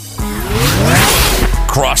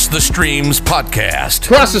Cross the Streams Podcast.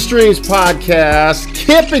 Cross the Streams Podcast,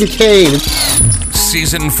 Kip and Kane.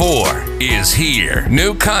 Season 4 is here.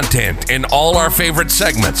 New content in all our favorite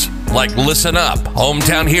segments, like Listen Up,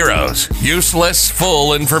 Hometown Heroes, Useless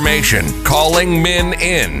Full Information, Calling Men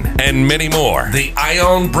In, and many more. The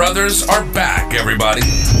Ione brothers are back, everybody.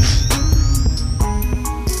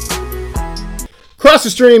 Cross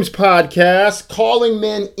the Streams Podcast, Calling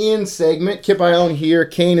Men In segment. Kip Ione here.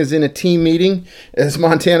 Kane is in a team meeting as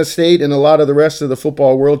Montana State and a lot of the rest of the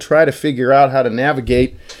football world try to figure out how to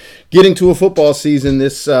navigate getting to a football season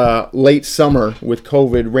this late summer with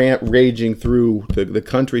COVID raging through the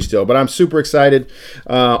country still. But I'm super excited.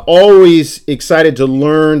 Always excited to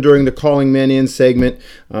learn during the Calling Men In segment.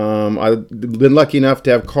 I've been lucky enough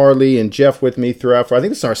to have Carly and Jeff with me throughout. I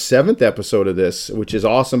think this is our 7th episode of this, which is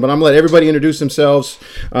awesome. But I'm going to let everybody introduce themselves.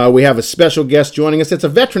 We have a special guest joining us. It's a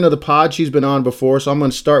veteran of the pod. She's been on before, so I'm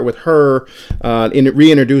going to start with her and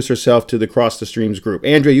reintroduce herself to the Cross the Streams group.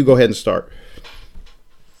 Andrea, you go ahead and start.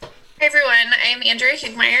 Hi everyone, I'm Andrea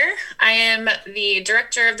Hugmeyer. I am the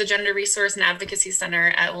director of the Gender Resource and Advocacy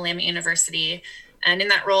Center at Willamette University. And in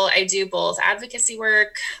that role, I do both advocacy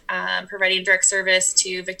work, providing direct service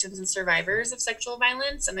to victims and survivors of sexual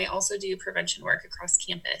violence, and I also do prevention work across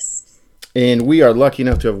campus. And we are lucky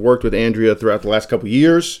enough to have worked with Andrea throughout the last couple of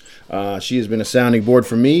years. She has been a sounding board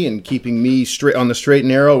for me and keeping me straight on the straight and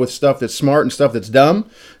narrow with stuff that's smart and stuff that's dumb.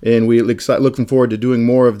 And we're looking forward to doing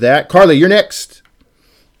more of that. Carly, you're next.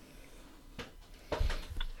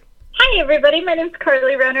 Hi, everybody. My name is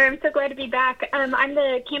Carly Roner. I'm so glad to be back. I'm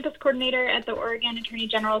the campus coordinator at the Oregon Attorney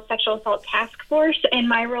General's Sexual Assault Task Force, and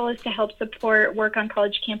my role is to help support work on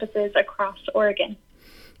college campuses across Oregon.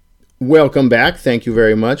 Welcome back. Thank you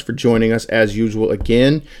very much for joining us as usual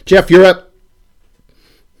again. Jeff, you're up.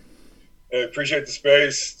 I appreciate the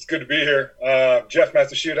space. It's good to be here. Jeff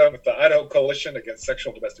Matsushita with the Idaho Coalition Against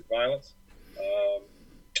Sexual and Domestic Violence.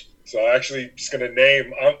 So I'm actually just going to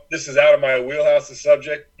name, this is out of my wheelhouse, the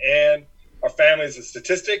subject, and our family is a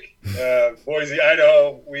statistic. Boise,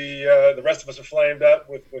 Idaho, the rest of us are flamed up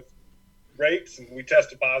with rapes, and we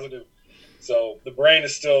tested positive. So the brain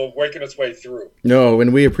is still working its way through. No,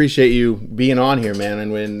 and we appreciate you being on here, man.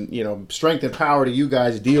 And when, strength and power to you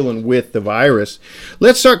guys dealing with the virus.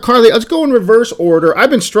 Let's start, Carly. Let's go in reverse order. I've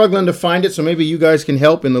been struggling to find it, so maybe you guys can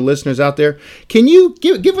help, and the listeners out there. Can you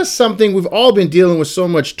give us something? We've all been dealing with so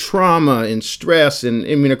much trauma and stress, and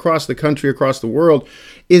across the country, across the world.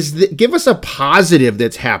 Give us a positive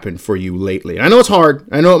that's happened for you lately. I know it's hard.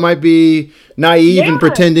 I know it might be naive and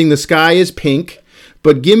pretending the sky is pink.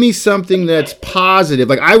 But give me something that's positive.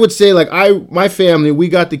 Like I would say, my family, we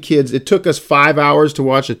got the kids. It took us 5 hours to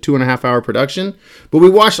watch a 2.5-hour production, but we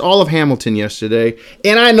watched all of Hamilton yesterday.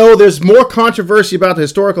 And I know there's more controversy about the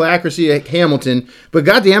historical accuracy of Hamilton, but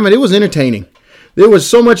goddamn it was entertaining. There was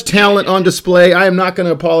so much talent on display. I am not going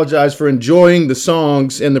to apologize for enjoying the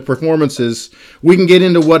songs and the performances. We can get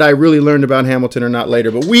into what I really learned about Hamilton or not later,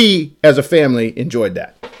 but we, as a family, enjoyed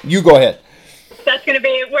that. You go ahead. That's going to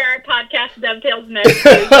be where our podcast dovetails next, is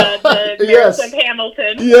the Yes. merits of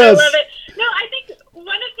Hamilton. Yes. I love it. No, I think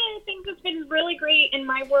one of the things that's been really great in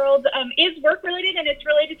my world is work-related, and it's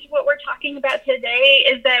related to what we're talking about today,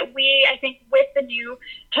 is that I think with the new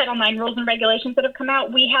Title IX rules and regulations that have come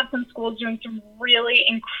out, we have some schools doing some really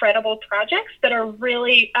incredible projects that are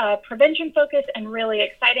really prevention-focused and really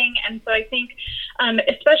exciting. And so I think,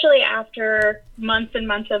 especially after months and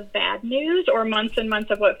months of bad news or months and months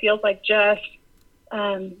of what feels like just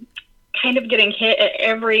kind of getting hit at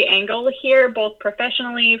every angle here, both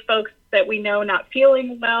professionally, folks that we know not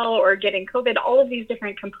feeling well or getting COVID, all of these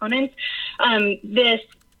different components.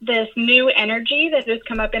 This new energy that has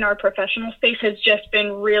come up in our professional space has just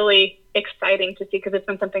been really exciting to see, because it's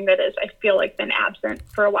been something that I feel like been absent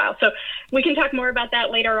for a while. So we can talk more about that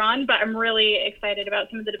later on, but I'm really excited about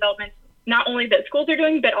some of the developments, not only that schools are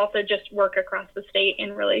doing, but also just work across the state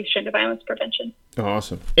in relation to violence prevention.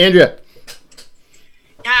 Awesome. Andrea.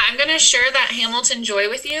 Yeah, I'm going to share that Hamilton joy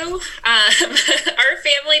with you. Our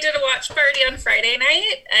family did a watch party on Friday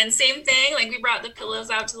night, and same thing, we brought the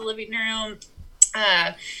pillows out to the living room,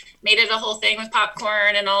 made it a whole thing with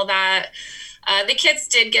popcorn and all that. The kids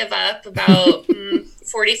did give up about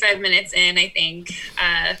 45 minutes in, I think.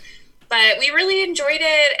 But we really enjoyed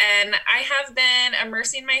it, and I have been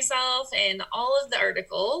immersing myself in all of the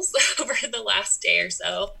articles over the last day or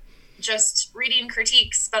so, just reading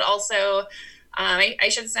critiques, but also I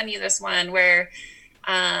should send you this one where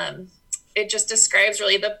it just describes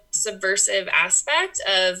really the subversive aspect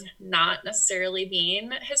of not necessarily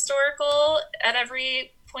being historical at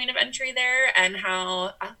every point of entry there, and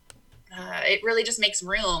how it really just makes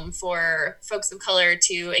room for folks of color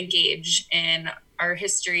to engage in our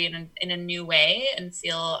history in a new way and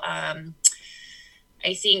feel,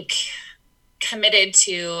 I think, committed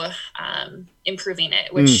to improving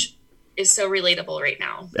it, which is so relatable right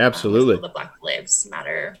now. Absolutely. With the Black Lives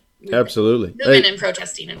Matter movement, Absolutely. and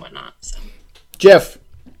protesting and whatnot. So. Jeff.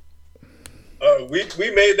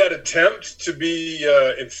 We made that attempt to be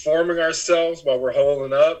informing ourselves while we're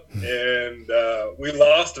holding up, and we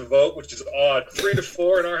lost a vote, which is odd.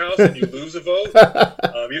 3-4 in our house, and you lose a vote,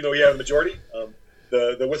 even though we have a majority.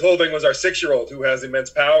 The withholding was our 6-year-old who has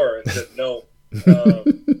immense power and said no.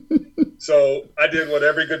 So I did what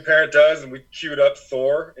every good parent does, and we queued up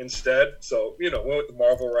Thor instead. So, went with the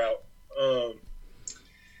Marvel route.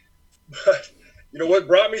 But what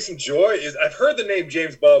brought me some joy is I've heard the name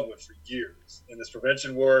James Baldwin for years in this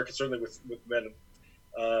prevention work, and certainly with men,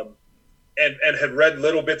 and had read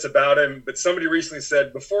little bits about him. But somebody recently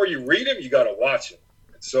said, before you read him, you got to watch him.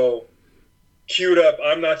 And so queued up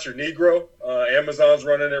I'm Not Your Negro. Amazon's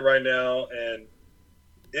running it right now, and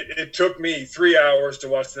it took me 3 hours to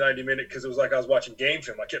watch the 90-minute because it was like I was watching game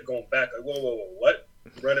film. I kept going back, like, whoa, what?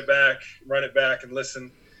 Run it back, and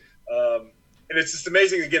listen. And it's just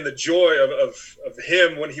amazing, again, the joy of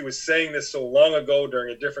him when he was saying this so long ago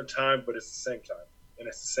during a different time, but it's the same time, and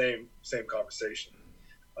it's the same conversation.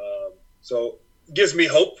 So it gives me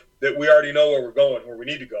hope that we already know where we're going, where we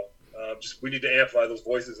need to go. We need to amplify those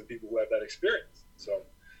voices and people who have that experience. So,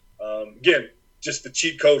 again, just the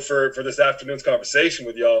cheat code for this afternoon's conversation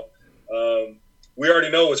with y'all. We already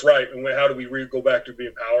know what's right, and how do we go back to be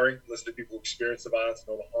empowering, listen to people who experience the violence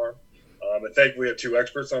and know the harm. And thankfully, we have 2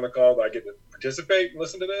 experts on the call that I get to participate and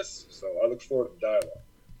listen to this. So I look forward to the dialogue.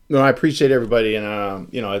 No, I appreciate everybody, and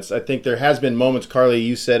I think there has been moments. Carly,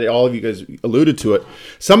 you said it. All of you guys alluded to it.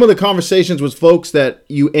 Some of the conversations with folks that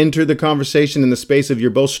you enter the conversation in the space of you're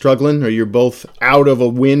both struggling or you're both out of a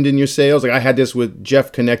wind in your sails. Like I had this with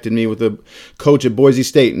Jeff, connected me with a coach at Boise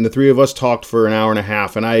State, and the 3 of us talked for an hour and a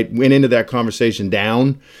half, and I went into that conversation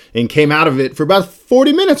down and came out of it for about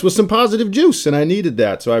 40 minutes with some positive juice, and I needed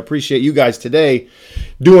that. So I appreciate you guys today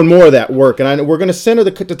doing more of that work, and we're going to center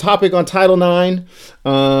the topic on Title IX.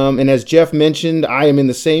 And as Jeff mentioned, I am in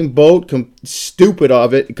the same boat, stupid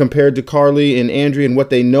of it compared to Carly and Andrea and what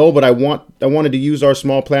they know, but I wanted to use our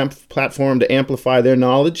small platform to amplify their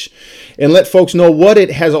knowledge and let folks know what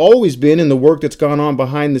it has always been in the work that's gone on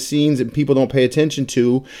behind the scenes that people don't pay attention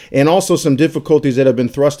to, and also some difficulties that have been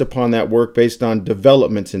thrust upon that work based on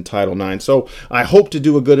developments in Title IX. So I hope to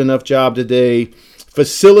do a good enough job today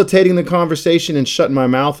facilitating the conversation and shutting my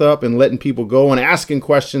mouth up and letting people go and asking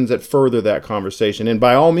questions that further that conversation. And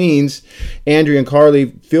by all means, Andrea and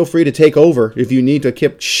Carly, feel free to take over if you need to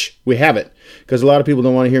keep, we have it. Because a lot of people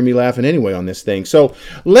don't want to hear me laughing anyway on this thing. So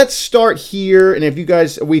let's start here. And if you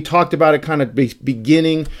guys, we talked about it kind of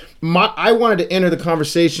beginning. I wanted to enter the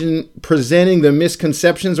conversation presenting the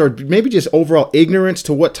misconceptions or maybe just overall ignorance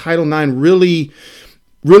to what Title IX really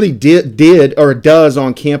did or does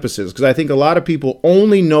on campuses, because I think a lot of people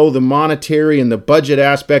only know the monetary and the budget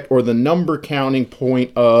aspect or the number counting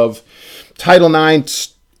point of Title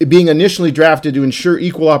IX being initially drafted to ensure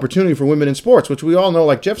equal opportunity for women in sports, which we all know,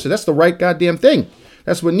 like Jeff said, that's the right goddamn thing.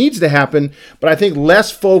 That's what needs to happen. But I think less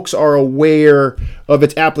folks are aware of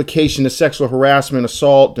its application to sexual harassment,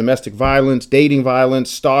 assault, domestic violence, dating violence,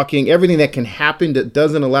 stalking, everything that can happen that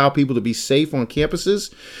doesn't allow people to be safe on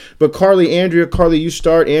campuses. But Carly, you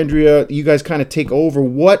start. Andrea, you guys kind of take over.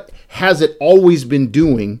 What has it always been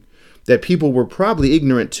doing that people were probably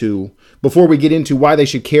ignorant to before we get into why they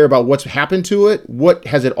should care about what's happened to it? What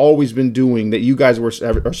has it always been doing that you guys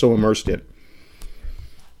are so immersed in?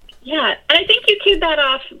 Yeah, and I think you cued that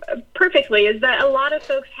off perfectly, is that a lot of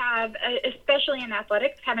folks have, especially in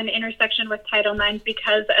athletics, have an intersection with Title IX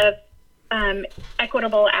because of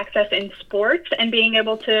equitable access in sports and being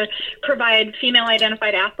able to provide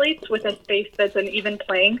female-identified athletes with a space that's an even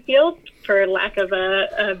playing field, for lack of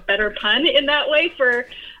a better pun in that way, for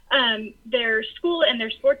their school and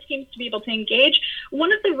their sports teams to be able to engage.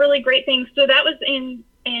 One of the really great things, so that was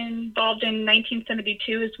involved in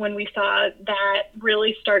 1972 is when we saw that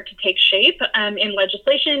really start to take shape in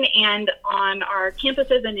legislation and on our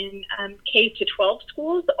campuses and in K-12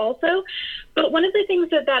 schools also. But one of the things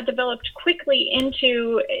that developed quickly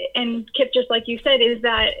into, and Kip, just like you said, is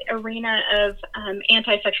that arena of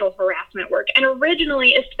anti-sexual harassment work. And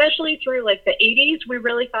originally, especially through like the 80s, we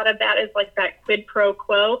really thought of that as like that quid pro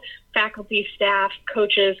quo. Faculty, staff,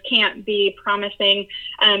 coaches can't be promising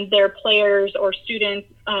their players or students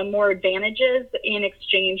more advantages in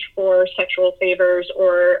exchange for sexual favors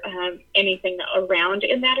or anything around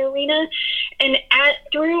in that arena. And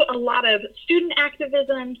through a lot of student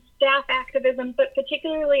activism, staff activism, but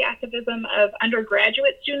particularly activism of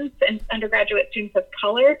undergraduate students and undergraduate students of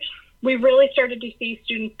color, we really started to see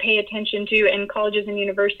students pay attention to, and colleges and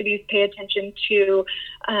universities pay attention to,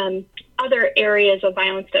 other areas of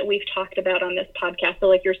violence that we've talked about on this podcast. So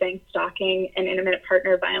like you're saying, stalking and intimate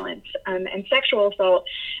partner violence, and sexual assault.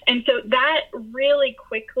 And so that really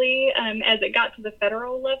quickly, as it got to the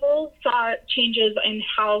federal level, saw changes in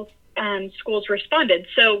how schools responded.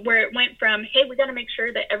 So where it went from, hey, we got to make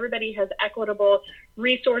sure that everybody has equitable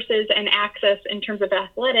resources and access in terms of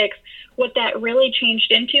athletics, what that really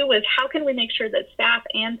changed into was how can we make sure that staff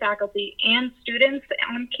and faculty and students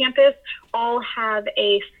on campus all have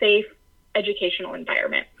a safe educational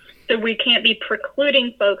environment. So we can't be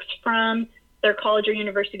precluding folks from their college or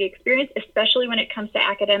university experience, especially when it comes to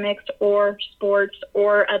academics or sports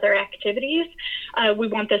or other activities. We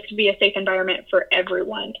want this to be a safe environment for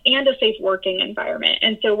everyone and a safe working environment.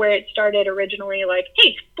 And so where it started originally like,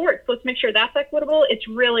 hey, sports, let's make sure that's equitable, it's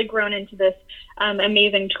really grown into this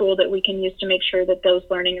amazing tool that we can use to make sure that those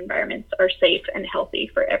learning environments are safe and healthy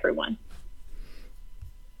for everyone.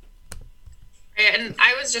 And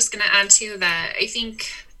I was just going to add to that, I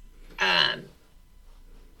think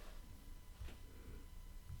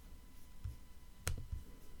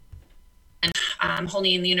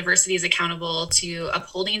holding the universities accountable to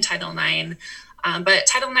upholding Title IX. But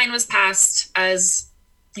Title IX was passed as,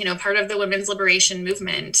 part of the women's liberation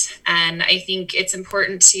movement. And I think it's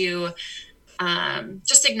important to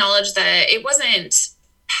just acknowledge that it wasn't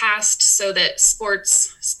passed so that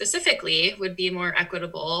sports specifically would be more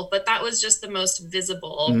equitable, but that was just the most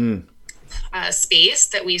visible space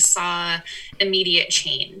that we saw immediate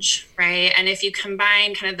change, right? And if you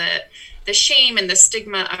combine kind of the shame and the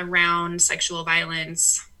stigma around sexual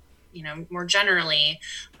violence, more generally,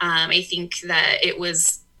 I think that it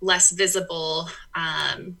was less visible,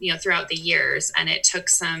 throughout the years, and it took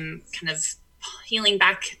some kind of peeling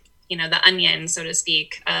back, the onion, so to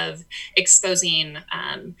speak, of exposing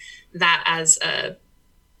that as a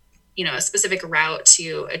specific route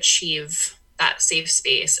to achieve that safe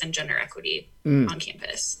space and gender equity on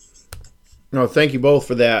campus. No, thank you both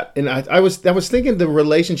for that. And I was thinking the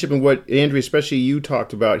relationship and what, Andrea, especially you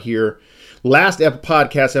talked about here. Last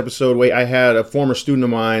podcast episode, where I had a former student of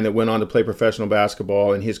mine that went on to play professional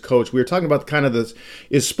basketball, and his coach, we were talking about kind of this,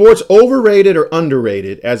 is sports overrated or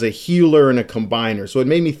underrated as a healer and a combiner? So it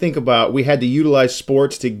made me think about, we had to utilize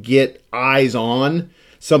sports to get eyes on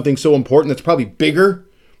something so important that's probably bigger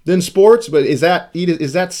than sports. But is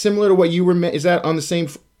that similar to what you were, is that on the same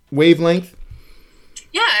wavelength?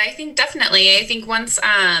 Yeah, I think definitely. I think once,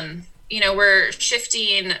 we're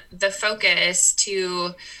shifting the focus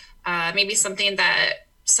to maybe something that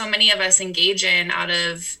so many of us engage in out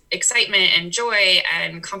of excitement and joy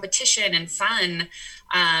and competition and fun.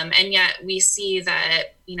 And yet we see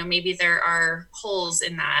that, maybe there are holes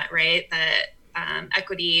in that, right? That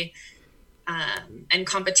equity and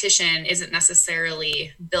competition isn't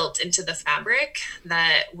necessarily built into the fabric,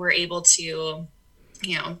 that we're able to,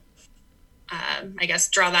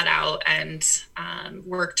 draw that out and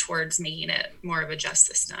work towards making it more of a just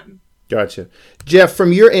system. Gotcha. Jeff,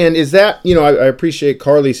 from your end, is that, I appreciate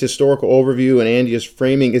Carly's historical overview and Andrea's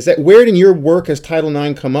framing. Is that, where in your work has Title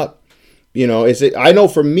IX come up? Is it, I know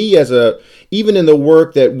for me even in the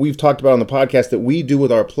work that we've talked about on the podcast that we do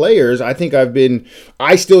with our players, I think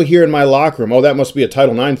I still hear in my locker room, oh, that must be a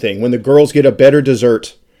Title IX thing, when the girls get a better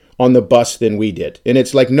dessert on the bus than we did. And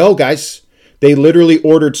it's like, no, guys, they literally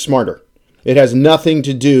ordered smarter. It has nothing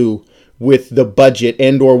to do with the budget,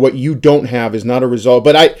 and or what you don't have is not a result.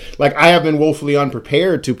 But I have been woefully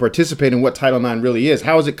unprepared to participate in what Title IX really is.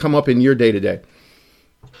 How has it come up in your day-to-day?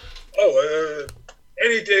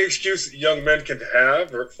 Any day excuse young men can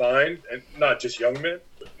have or find, and not just young men,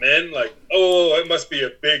 but men, like, oh, it must be a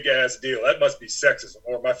big-ass deal. That must be sexism.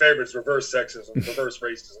 Or my favorite is reverse sexism, reverse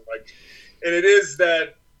racism. And it is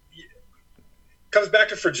that comes back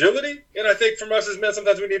to fragility. And I think from us as men,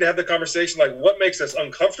 sometimes we need to have the conversation, like, what makes us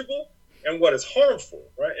uncomfortable and what is harmful,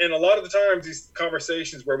 right? And a lot of the times these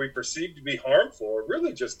conversations where we perceive to be harmful are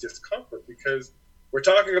really just discomfort, because we're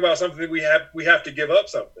talking about something that we have to give up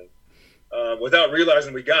something without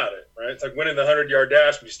realizing we got it, right? It's like winning the 100-yard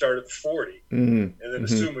dash when you start at the 40 and then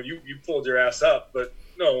assuming you pulled your ass up. But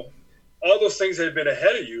no, all those things that had been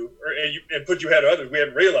ahead of you and put you ahead of others, we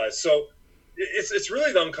hadn't realized. So it's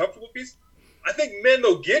really the uncomfortable piece. I think men,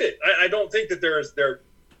 though, get it. I don't think that they're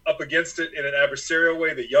up against it in an adversarial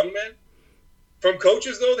way, the young men. From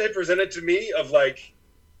coaches, though, they presented to me of like,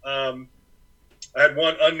 I had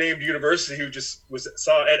one unnamed university who just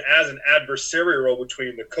saw it as an adversarial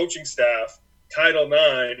between the coaching staff, Title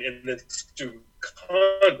IX, and then student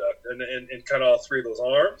conduct, and kind of all three of those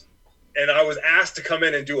arms. And I was asked to come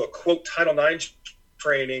in and do a quote Title IX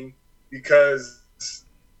training because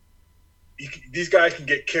these guys can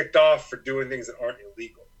get kicked off for doing things that aren't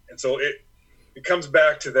illegal. And so it comes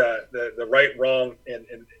back to that the right, wrong, and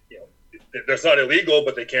you know, that's not illegal,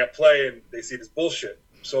 but they can't play and they see this bullshit.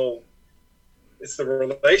 So it's the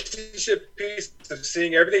relationship piece of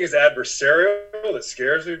seeing everything as adversarial that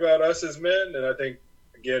scares me about us as men. And I think,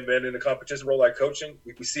 again, men in the competition role like coaching,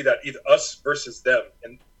 we see that either us versus them.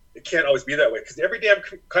 And it can't always be that way because every damn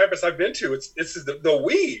campus I've been to, it's the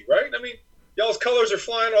we, right? I mean, y'all's colors are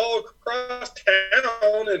flying all across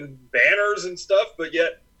town and banners and stuff, but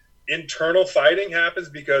yet internal fighting happens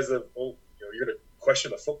because of, you're going to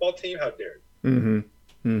question the football team? How dare you? Mm-hmm.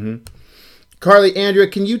 Mm-hmm. Carly, Andrea,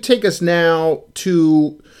 can you take us now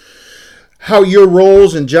to how your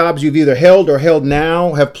roles and jobs you've either held or held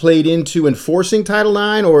now have played into enforcing Title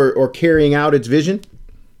IX or carrying out its vision?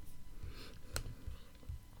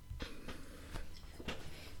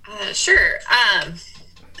 Sure. I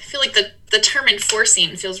feel like the term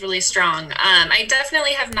enforcing feels really strong. I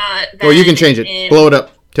definitely have not been. Well, you can change it. Blow it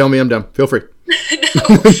up. Tell me I'm dumb. Feel free. No,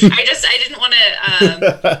 I didn't want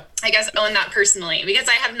to, I guess, own that personally because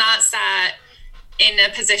I have not sat in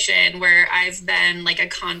a position where I've been like a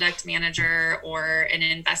conduct manager or an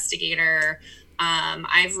investigator.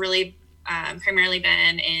 I've really primarily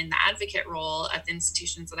been in the advocate role at the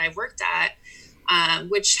institutions that I've worked at,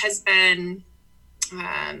 which has been,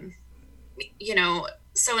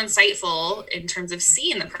 so insightful in terms of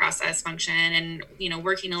seeing the process function and,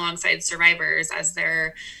 working alongside survivors as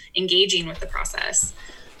they're engaging with the process.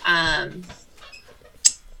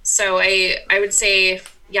 So I would say,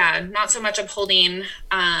 not so much upholding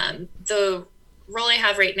the role I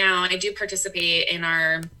have right now. I do participate in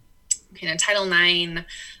our kind of Title IX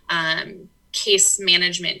case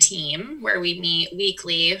management team where we meet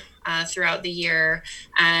weekly throughout the year,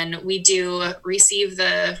 and we do receive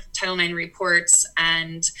the Title IX reports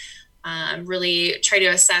and really try to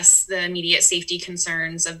assess the immediate safety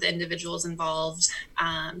concerns of the individuals involved.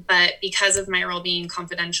 But because of my role being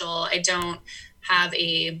confidential, I don't have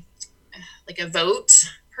a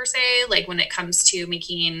vote per se, like when it comes to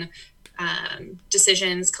making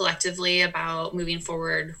decisions collectively about moving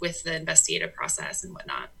forward with the investigative process and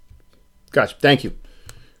whatnot. Gotcha. Thank you.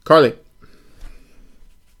 Carly.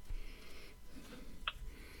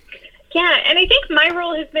 Yeah, and I think my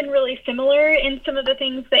role has been really similar in some of the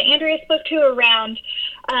things that Andrea spoke to around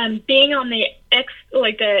being on the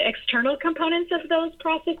external components of those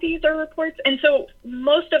processes or reports. And so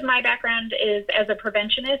most of my background is as a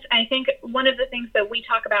preventionist. I think one of the things that we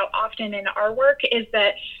talk about often in our work is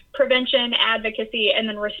that prevention, advocacy, and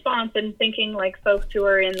then response, and thinking like folks who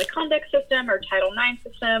are in the conduct system or Title IX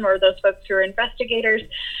system or those folks who are investigators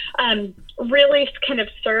really kind of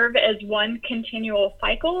serve as one continual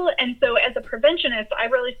cycle. And so as a preventionist, I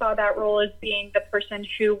really saw that role as being the person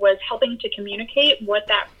who was helping to communicate what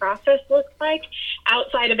that process looks like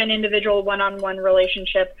outside of an individual one-on-one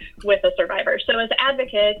relationship with a survivor. So as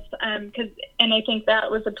advocates, and I think that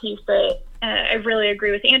was a piece that I really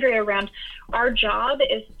agree with Andrea around, our job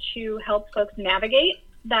is to help folks navigate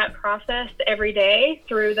that process every day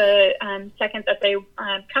through the second that they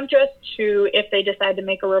come to us to if they decide to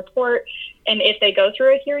make a report and if they go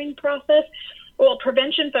through a hearing process. Well,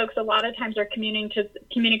 prevention folks a lot of times are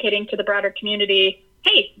communicating to the broader community,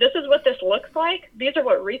 hey, this is what this looks like. These are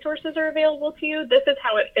what resources are available to you. This is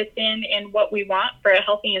how it fits in what we want for a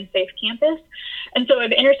healthy and safe campus. And so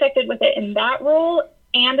I've intersected with it in that role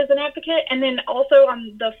and as an advocate, and then also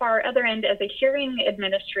on the far other end as a hearing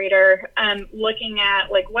administrator, looking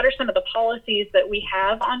at like what are some of the policies that we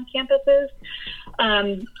have on campuses,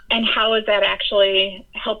 and how is that actually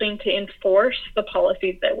helping to enforce the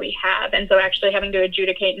policies that we have. And so actually having to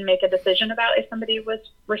adjudicate and make a decision about if somebody was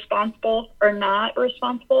responsible or not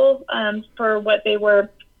responsible for what they were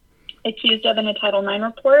accused of in a Title IX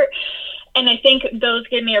report. And I think those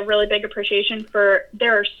give me a really big appreciation for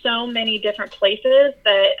there are so many different places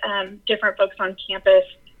that different folks on campus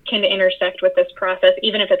can intersect with this process,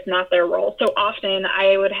 even if it's not their role. So often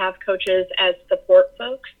I would have coaches as support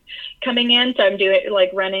folks coming in. So I'm doing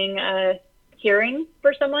running a hearing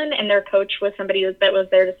for someone, and their coach was somebody that was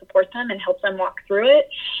there to support them and help them walk through it.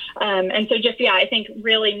 And so I think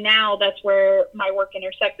really now that's where my work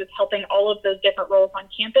intersects, is helping all of those different roles on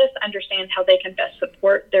campus understand how they can best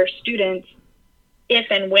support their students if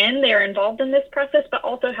and when they're involved in this process, but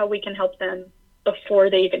also how we can help them before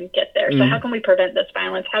they even get there. So how can we prevent this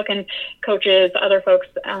violence? How can coaches, other folks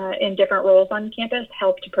in different roles on campus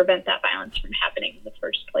help to prevent that violence from happening in the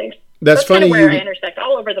first place? That's funny. Kind of where I intersect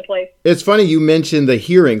all over the place. It's funny you mentioned the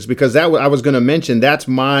hearings, because I was going to mention that's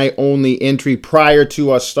my only entry prior to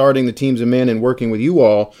us starting the Teams of Men and working with you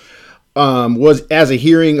all, was as a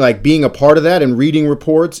hearing, like being a part of that and reading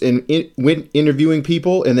reports and interviewing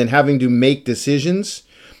people and then having to make decisions.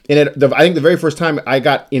 And I think the very first time I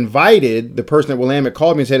got invited, the person at Willamette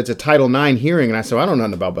called me and said it's a Title IX hearing, and I said, I don't know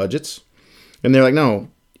nothing about budgets. And they're like, no,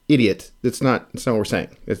 idiot, that's not what we're saying.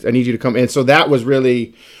 I need you to come. And so that was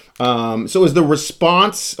really. So is the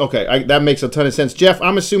response, okay, that makes a ton of sense. Jeff,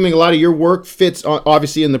 I'm assuming a lot of your work fits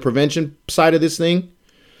obviously in the prevention side of this thing?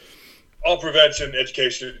 All prevention,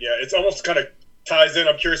 education, yeah. It's almost kind of ties in.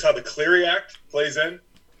 I'm curious how the Clery Act plays in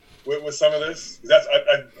with some of this.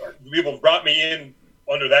 People brought me in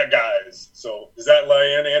under that guise. So does that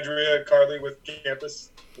lie in, Andrea, Carly, with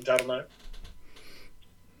campus in Title IX?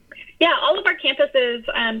 Yeah, all of our campuses,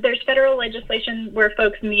 there's federal legislation where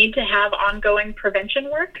folks need to have ongoing prevention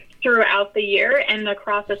work throughout the year and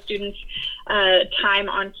across a student's time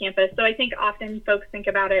on campus. So I think often folks think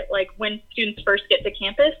about it like when students first get to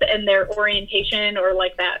campus and their orientation, or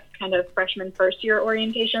like that kind of freshman first year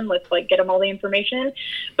orientation, let's like get them all the information.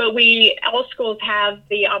 But all schools have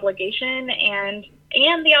the obligation and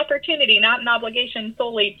the opportunity, not an obligation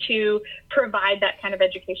solely, to provide that kind of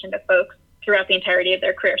education to folks throughout the entirety of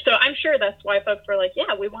their career. So I'm sure that's why folks were like,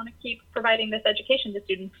 yeah, we want to keep providing this education to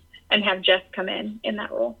students and have Jeff come in that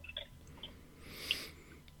role.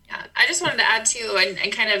 Yeah, I just wanted to add too,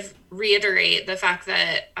 and kind of reiterate the fact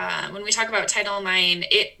that when we talk about Title IX,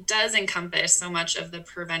 it does encompass so much of the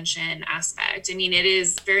prevention aspect. I mean, it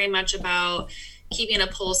is very much about keeping a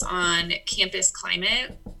pulse on campus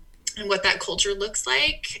climate and what that culture looks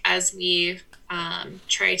like as we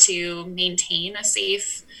try to maintain a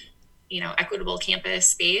safe, equitable campus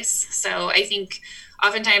space. So I think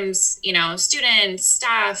oftentimes, students,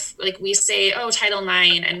 staff, like we say, oh, Title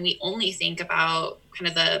IX, and we only think about kind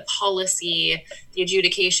of the policy, the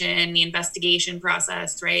adjudication, the investigation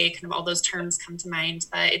process, right? Kind of all those terms come to mind,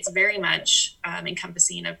 but it's very much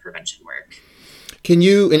encompassing of prevention work. Can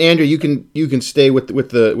you, and Andrew, you can stay with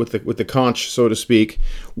the conch, so to speak.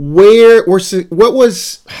 What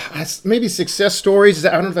was maybe success stories?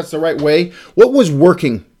 I don't know if that's the right way. What was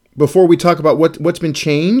working before we talk about what's been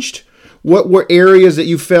changed? What were areas that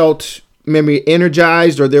you felt maybe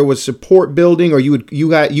energized, or there was support building, or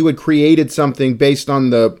you had created something based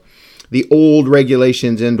on the old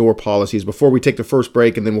regulations and/or policies? Before we take the first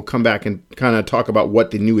break, and then we'll come back and kind of talk about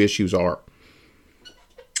what the new issues are.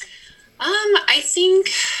 I think,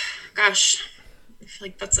 gosh, I feel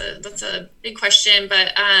like that's a big question,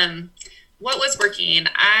 but what was working?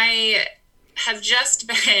 I have just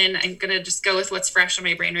been, I'm going to just go with what's fresh on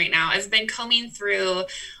my brain right now. I've been combing through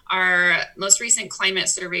our most recent climate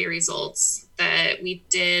survey results that we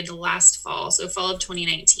did last fall, so fall of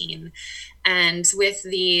 2019. And with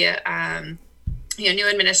the new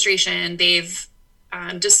administration, they've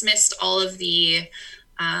dismissed all of the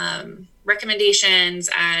recommendations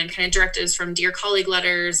and kind of directives from Dear Colleague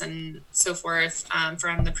letters and so forth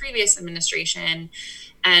from the previous administration.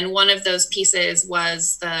 And one of those pieces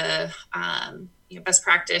was the best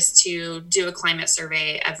practice to do a climate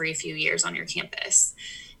survey every few years on your campus.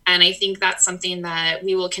 And I think that's something that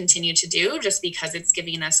we will continue to do just because it's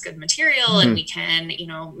giving us good material and we can,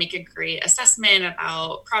 make a great assessment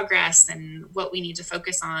about progress and what we need to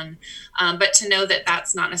focus on. But to know that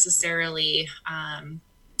that's not necessarily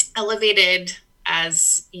elevated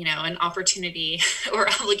as, an opportunity or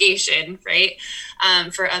obligation, right?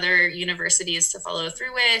 For other universities to follow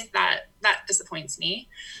through with, that disappoints me.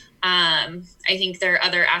 I think there are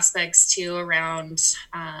other aspects too around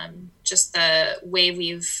just the way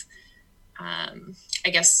we've,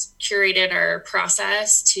 curated our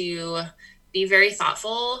process to be very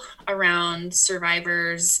thoughtful around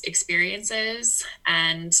survivors' experiences,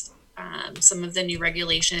 and some of the new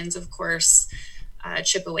regulations, of course,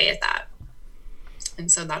 chip away at that.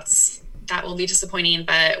 And so that will be disappointing,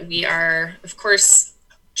 but we are, of course,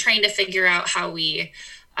 trying to figure out how we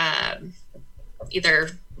either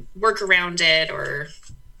work around it or,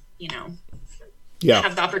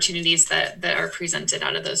 have the opportunities that are presented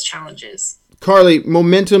out of those challenges. Carly,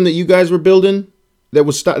 momentum that you guys were building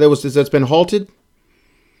that's been halted?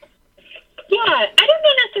 Yeah, I don't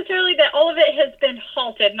know necessarily that all of it has been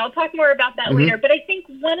halted, and I'll talk more about that later, but I think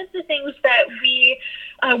one of the things that we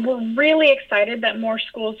we're really excited that more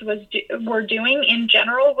schools were doing in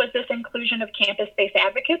general was this inclusion of campus-based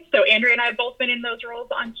advocates. So Andrea and I have both been in those roles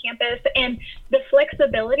on campus, and the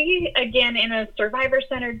flexibility, again, in a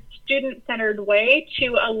survivor-centered, student-centered way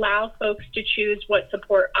to allow folks to choose what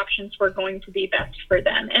support options were going to be best for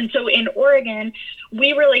them. And so in Oregon,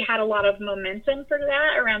 we really had a lot of momentum for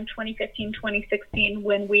that around 2015, 2016,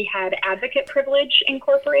 when we had advocate privilege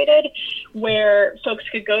incorporated, where folks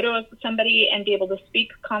could go to somebody and be able to speak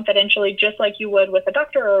confidentially, just like you would with a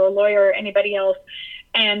doctor or a lawyer or anybody else,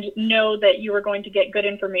 and know that you were going to get good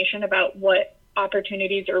information about what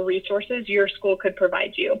opportunities or resources your school could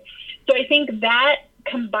provide you. So I think that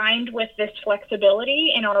combined with this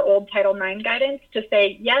flexibility in our old Title IX guidance to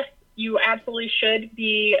say, yes, you absolutely should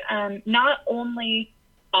be not only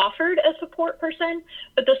offered a support person,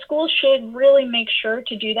 but the school should really make sure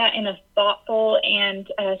to do that in a thoughtful and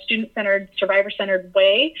student-centered, survivor-centered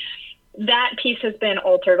way. That piece has been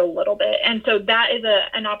altered a little bit. And so that is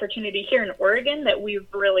an opportunity here in Oregon that we've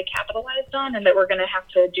really capitalized on, and that we're going to have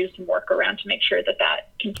to do some work around to make sure that that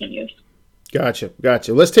continues. Gotcha.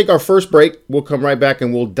 Let's take our first break. We'll come right back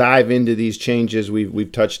and we'll dive into these changes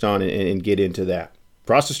we've touched on and get into that.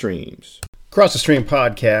 Cross the Streams. Cross the Stream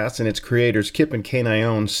podcast and its creators, Kip and Kay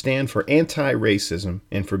Nyone, stand for anti-racism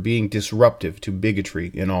and for being disruptive to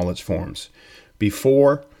bigotry in all its forms.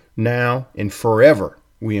 Before, now, and forever,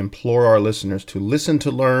 we implore our listeners to listen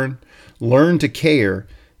to learn to care,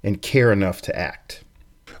 and care enough to act.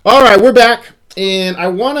 All right, we're back, and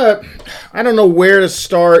I don't know where to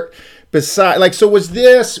start. So was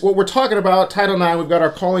this, what we're talking about, Title IX, we've got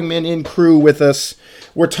our Calling Men In crew with us.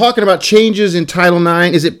 We're talking about changes in Title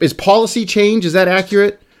IX. Is policy change, is that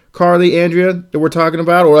accurate, Carly, Andrea, that we're talking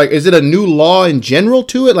about? Or is it a new law in general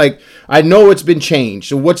to it? I know it's been changed.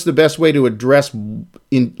 So what's the best way to address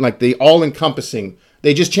in the all-encompassing?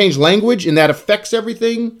 They just change language and that affects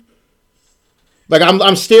everything?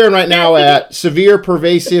 I'm staring right now at severe,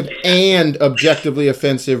 pervasive, and objectively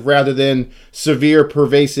offensive rather than severe,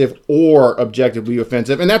 pervasive, or objectively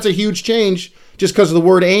offensive. And that's a huge change just because of the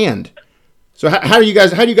word "and." So how do you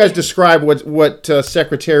guys describe what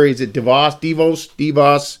Secretary, is it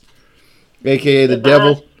DeVos, aka the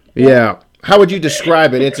devil? Yeah. How would you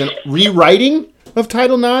describe it? It's a rewriting of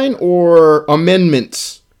Title IX or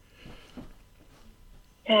amendments?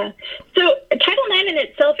 Yeah. So Title IX in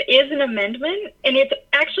itself is an amendment, and it's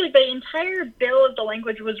actually the entire bill of the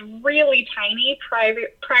language was really tiny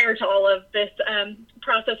prior to all of this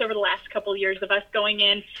process over the last couple of years of us going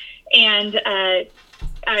in and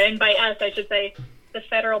by us, I should say, the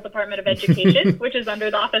Federal Department of Education, which is under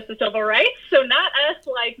the Office of Civil Rights. So not us,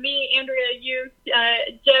 like me, Andrea, you,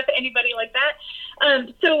 Jeff, anybody like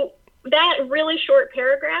that. So that really short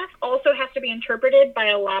paragraph also has to be interpreted by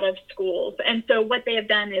a lot of schools. And so what they have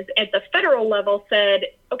done is at the federal level said,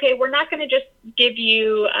 okay, we're not going to just give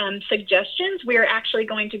you suggestions. We are actually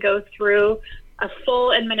going to go through a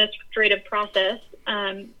full administrative process,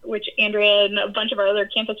 which Andrea and a bunch of our other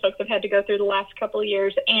campus folks have had to go through the last couple of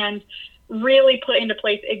years, and really put into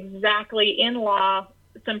place exactly in law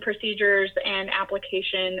some procedures and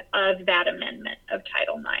application of that amendment of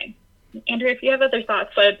Title IX. Andrea, if you have other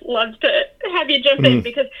thoughts, I'd love to have you jump in,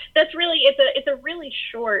 because that's really, it's a really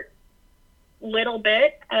short little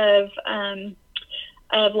bit of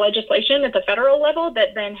legislation at the federal level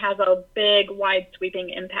that then has a big, wide sweeping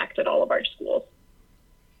impact at all of our schools.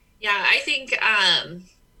 Yeah, I think,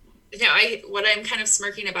 what I'm kind of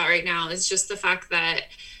smirking about right now is just the fact that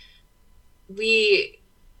we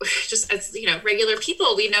just, as regular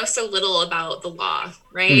people, we know so little about the law,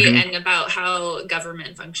 right? Mm-hmm. And about how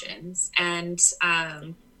government functions. And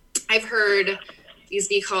I've heard these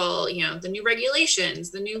be called, the new regulations,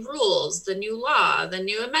 the new rules, the new law, the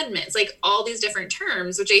new amendments, like all these different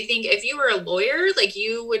terms, which I think if you were a lawyer,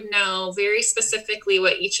 you would know very specifically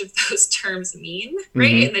what each of those terms mean,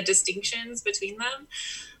 right? Mm-hmm. And the distinctions between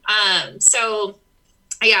them. So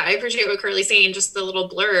yeah, I appreciate what Curly's saying. Just the little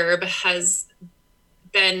blurb has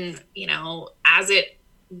been, as it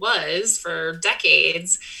was for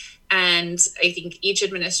decades. And I think each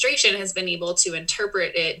administration has been able to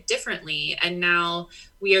interpret it differently. And now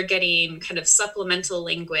we are getting kind of supplemental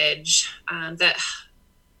language that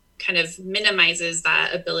kind of minimizes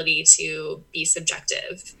that ability to be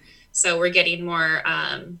subjective. So we're getting more,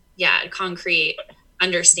 concrete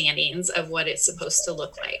understandings of what it's supposed to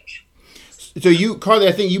look like. So Carly,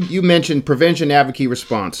 I think you mentioned prevention, advocacy,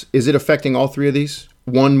 response. Is it affecting all three of these?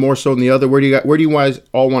 One more so than the other? Where do you guys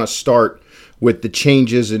all want to start with the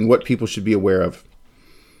changes and what people should be aware of?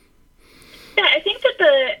 Yeah, I think that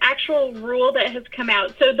the actual rule that has come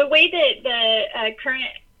out, so the way that the current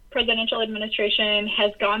presidential administration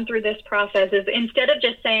has gone through this process is instead of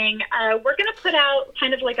just saying, we're going to put out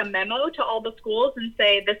kind of like a memo to all the schools and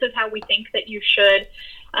say, this is how we think that you should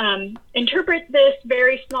interpret this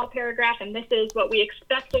very small paragraph, and this is what we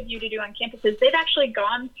expect of you to do on campuses. They've actually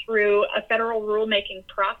gone through a federal rulemaking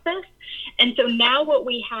process. And so now what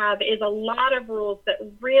we have is a lot of rules that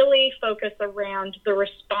really focus around the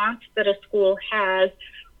response that a school has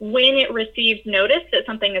when it receives notice that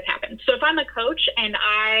something has happened. So if I'm a coach and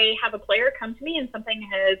I have a player come to me and somebody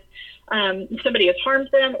has harmed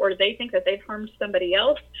them, or they think that they've harmed somebody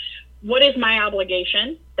else, what is my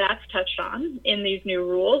obligation? That's touched on in these new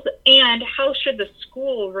rules. And how should the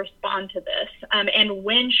school respond to this? And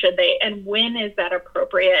when should they? And when is that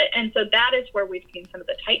appropriate? And so that is where we've seen some of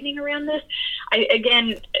the tightening around this.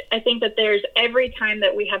 I think that there's every time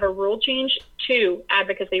that we have a rule change to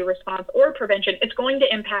advocacy, response, or prevention, it's going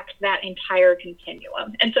to impact that entire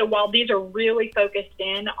continuum. And so while these are really focused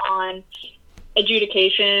in on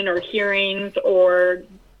adjudication or hearings or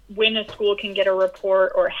when a school can get a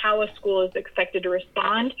report or how a school is expected to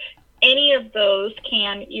respond, any of those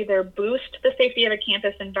can either boost the safety of a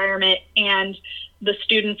campus environment and the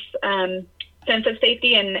students' sense of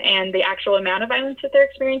safety and the actual amount of violence that they're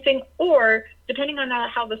experiencing, or depending on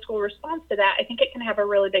how the school responds to that, I think it can have a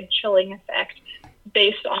really big chilling effect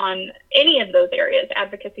based on any of those areas,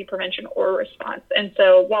 advocacy, prevention, or response. And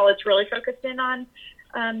so while it's really focused in on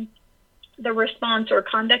the response or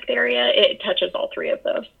conduct area, it touches all three of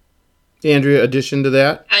those. Andrea, addition to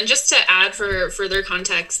that? And just to add for further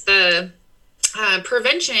context, the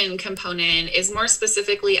prevention component is more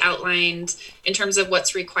specifically outlined in terms of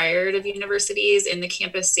what's required of universities in the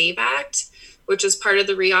Campus Save Act, which is part of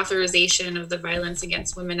the reauthorization of the Violence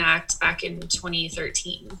Against Women Act back in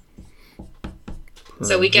 2013.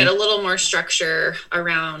 So we get a little more structure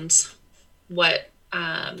around what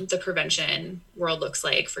the prevention world looks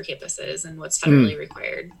like for campuses and what's federally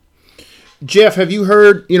required. Jeff, have you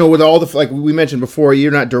heard, with all the, like we mentioned before,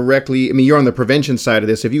 you're not directly, you're on the prevention side of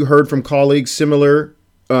this. Have you heard from colleagues similar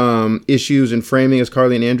issues and framing as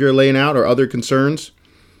Carly and Andrea laying out, or other concerns?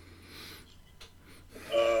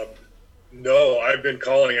 No, I've been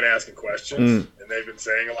calling and asking questions, and they've been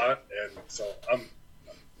saying a lot. And so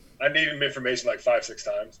I needed information like 5-6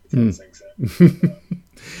 times before this thing said.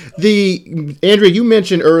 Andrea, you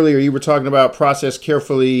mentioned earlier, you were talking about process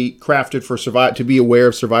carefully crafted for to be aware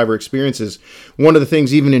of survivor experiences. One of the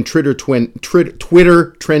things, even in Twitter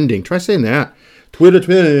trending, try saying that.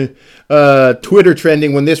 Twitter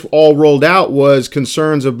trending when this all rolled out was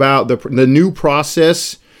concerns about the new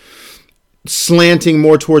process slanting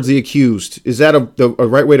more towards the accused. Is that a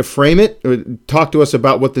right way to frame it? Or talk to us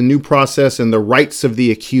about what the new process and the rights of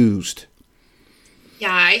the accused.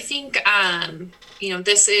 Yeah, I think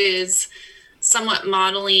this is somewhat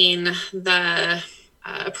modeling the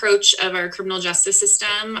approach of our criminal justice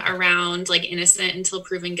system around like innocent until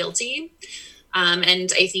proven guilty.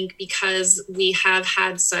 And I think because we have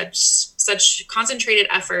had such concentrated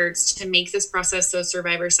efforts to make this process so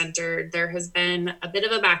survivor-centered, there has been a bit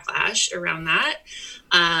of a backlash around that,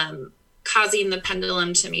 causing the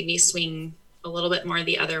pendulum to maybe swing a little bit more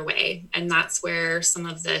the other way. And that's where some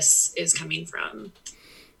of this is coming from.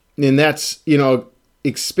 And that's, can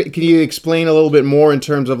you explain a little bit more in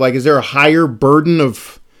terms of is there a higher burden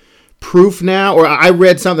of proof now? Or I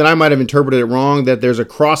read something, I might have interpreted it wrong, that there's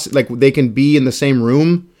they can be in the same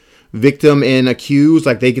room, victim and accused,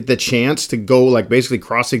 they get the chance to go basically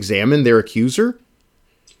cross-examine their accuser?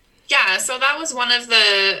 Yeah, so that was one of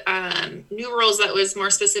the new rules that was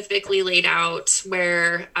more specifically laid out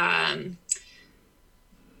where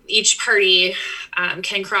each party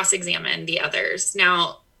can cross-examine the others.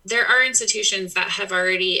 Now, there are institutions that have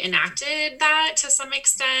already enacted that to some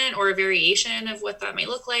extent, or a variation of what that might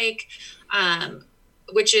look like,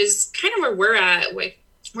 which is kind of where we're at, where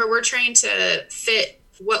we're trying to fit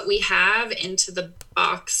what we have into the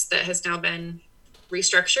box that has now been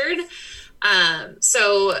restructured.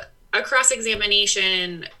 So a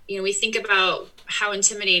cross-examination, we think about how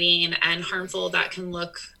intimidating and harmful that can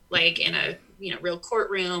look like in a real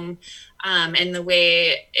courtroom, and the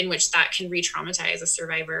way in which that can re-traumatize a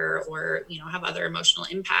survivor or, have other emotional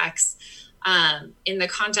impacts. In the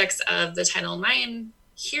context of the Title IX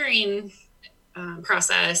hearing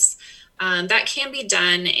process, that can be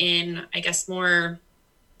done in, I guess, more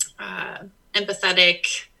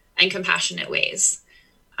empathetic and compassionate ways.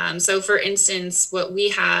 So for instance, what we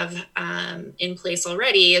have in place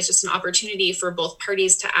already is just an opportunity for both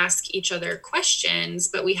parties to ask each other questions,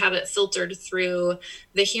 but we have it filtered through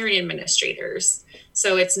the hearing administrators.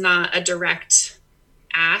 So it's not a direct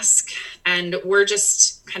ask. And we're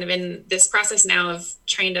just kind of in this process now of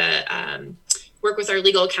trying to work with our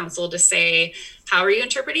legal counsel to say, how are you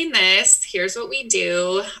interpreting this? Here's what we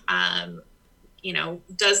do.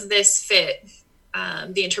 Does this fit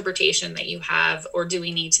the interpretation that you have, or do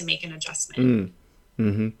we need to make an adjustment?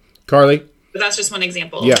 Mm-hmm. Carly? But that's just one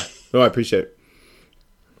example. Yeah. No, I appreciate it.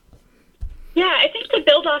 Yeah, I think to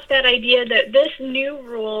build off that idea that this new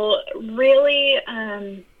rule really,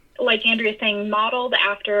 like Andrea's saying, modeled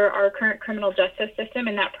after our current criminal justice system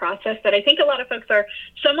and that process that I think a lot of folks are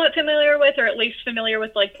somewhat familiar with, or at least familiar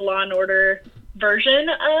with, like the Law and Order version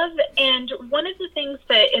of. And one of the things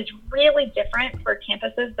that is really different for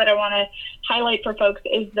campuses that I want to highlight for folks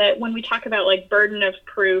is that when we talk about like burden of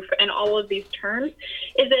proof and all of these terms,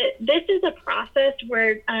 is that this is a process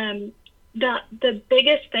where the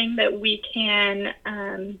biggest thing that we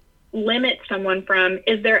can limit someone from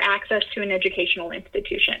is their access to an educational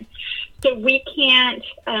institution. So we can't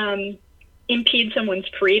impede someone's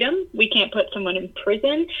freedom. We can't put someone in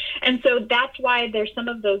prison. And so that's why there's some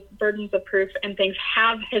of those burdens of proof and things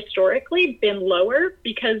have historically been lower,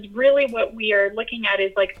 because really what we are looking at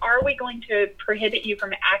is like, are we going to prohibit you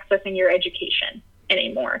from accessing your education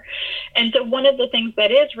anymore? And so one of the things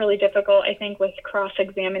that is really difficult, I think, with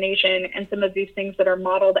cross-examination and some of these things that are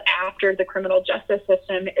modeled after the criminal justice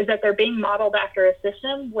system is that they're being modeled after a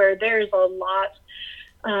system where there's a lot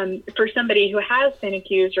for somebody who has been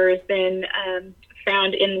accused or has been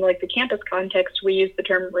found in like the campus context. We use the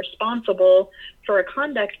term responsible for a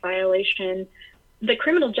conduct violation. The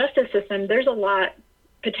criminal justice system, there's a lot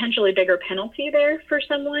potentially bigger penalty there for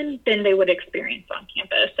someone than they would experience on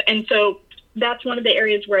campus. And so that's one of the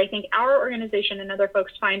areas where I think our organization and other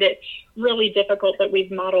folks find it really difficult that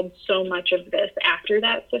we've modeled so much of this after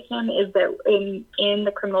that system, is that in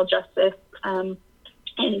the criminal justice and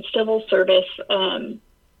civil service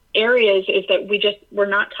areas is that we're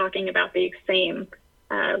not talking about the same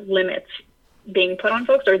limits being put on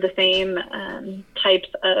folks or the same types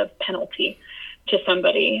of penalty to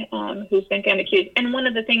somebody who's been found accused. And one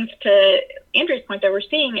of the things, to Andrew's point, that we're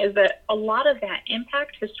seeing is that a lot of that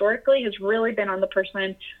impact historically has really been on the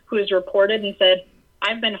person who has reported and said,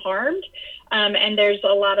 I've been harmed. And there's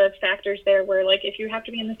a lot of factors there where, like, if you have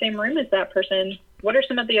to be in the same room as that person, what are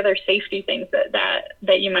some of the other safety things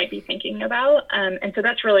that you might be thinking about? And so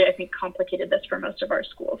that's really, I think, complicated this for most of our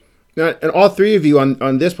schools. Now, and all three of you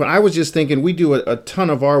on this point, I was just thinking we do a ton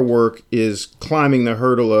of our work is climbing the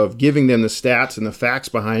hurdle of giving them the stats and the facts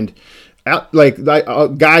behind.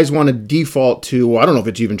 Guys want to default to, well, I don't know if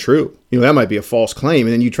it's even true. That might be a false claim.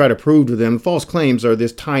 And then you try to prove to them false claims are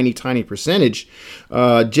this tiny, tiny percentage.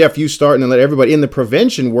 Jeff, you start and let everybody in the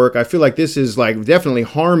prevention work. I feel like this is like definitely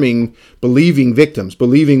harming believing victims,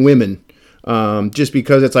 believing women. Just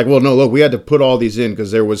because it's like, well, no, look, we had to put all these in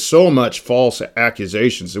because there was so much false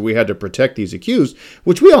accusations that we had to protect these accused,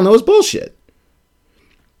 which we all know is bullshit.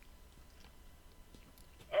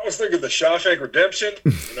 I was thinking the Shawshank Redemption,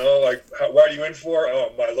 what are you in for?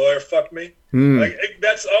 Oh, my lawyer fucked me.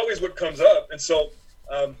 That's always what comes up. And so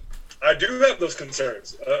I do have those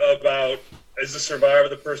concerns about, is the survivor,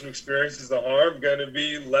 the person who experiences the harm, going to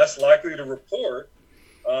be less likely to report?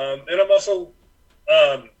 And I'm also,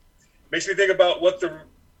 makes me think about what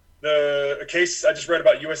the case I just read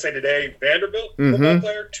about USA Today, Vanderbilt football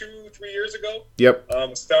player 2-3 years ago. Yep.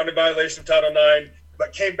 Was found in violation of Title IX,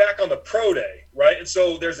 but came back on the pro day, right? And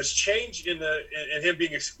so there's this change in him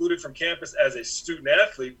being excluded from campus as a student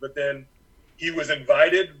athlete, but then he was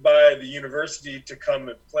invited by the university to come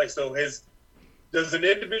and play. So does an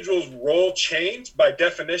individual's role change by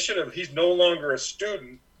definition of he's no longer a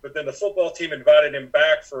student, but then the football team invited him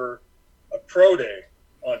back for a pro day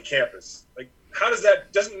on campus? Like, how does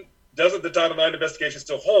that, doesn't the Title IX investigation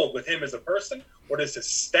still hold with him as a person, or does his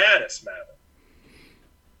status matter?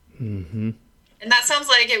 Mm-hmm. And that sounds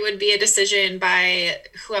like it would be a decision by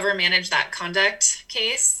whoever managed that conduct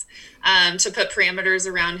case to put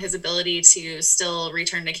parameters around his ability to still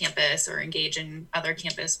return to campus or engage in other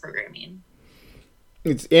campus programming.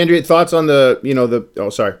 It's Andrea, thoughts on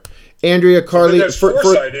Andrea, Carly. There's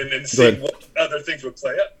foresight in seeing what other things would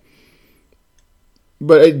play out.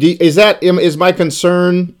 But is my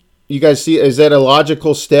concern? You guys see, is that a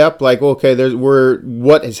logical step? Like, okay,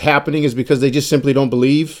 what is happening is because they just simply don't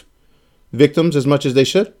believe victims as much as they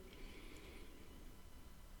should.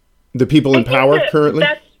 The people in power currently.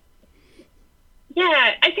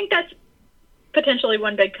 I think that's potentially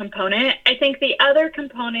one big component. I think the other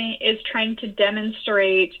component is trying to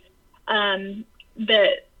demonstrate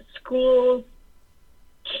that schools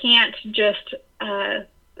can't just. I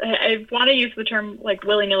want to use the term like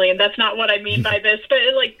willy-nilly, and that's not what I mean by this, but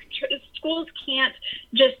schools can't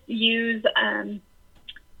just use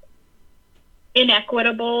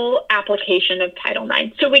inequitable application of Title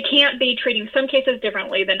IX. So we can't be treating some cases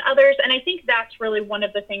differently than others. And I think that's really one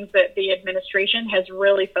of the things that the administration has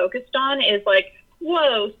really focused on is like,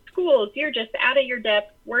 whoa, schools, you're just out of your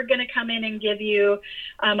depth. We're going to come in and give you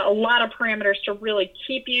a lot of parameters to really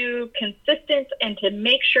keep you consistent and to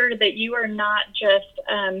make sure that you are not just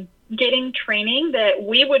getting training that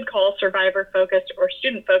we would call survivor focused or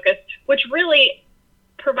student focused, which really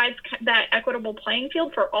provides that equitable playing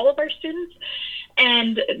field for all of our students.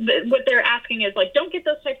 And what they're asking is like, don't get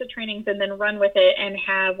those types of trainings and then run with it and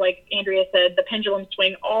have, like Andrea said, the pendulum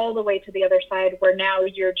swing all the way to the other side where now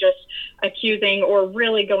you're just accusing or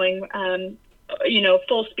really going,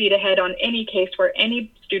 full speed ahead on any case where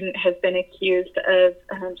any student has been accused of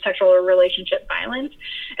sexual or relationship violence.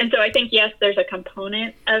 And so I think, yes, there's a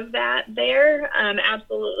component of that there.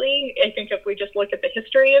 Absolutely. I think if we just look at the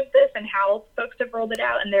history of this and how folks have rolled it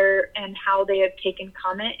out and how they have taken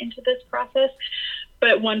comment into this process.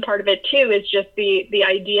 But one part of it too is just the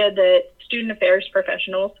idea that student affairs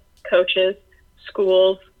professionals, coaches,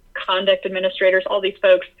 schools, conduct administrators, all these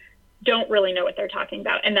folks don't really know what they're talking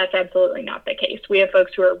about. And that's absolutely not the case. We have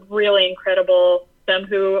folks who are really incredible, some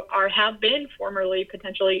who have been formerly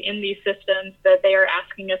potentially in these systems that they are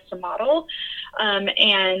asking us to model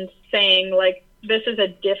and saying like, this is a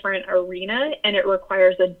different arena and it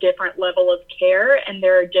requires a different level of care and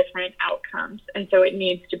there are different outcomes. And so it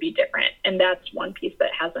needs to be different. And that's one piece that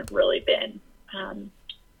hasn't really been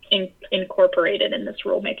incorporated in this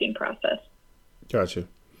rulemaking process. Gotcha.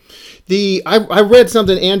 I read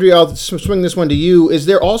something, Andrea, I'll swing this one to you. Is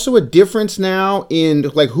there also a difference now in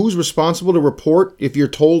like who's responsible to report if you're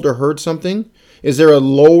told or heard something? Is there a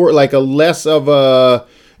less of a,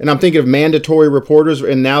 and I'm thinking of mandatory reporters,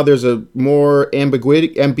 and now there's a more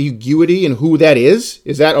ambiguity in who that is?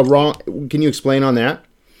 Is that a wrong? Can you explain on that?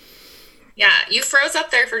 Yeah, you froze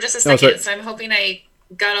up there for just a second, so I'm hoping I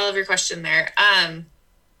got all of your question there.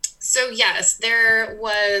 So yes, there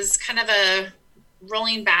was kind of a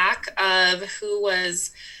rolling back of who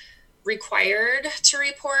was required to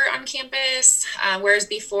report on campus, whereas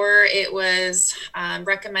before it was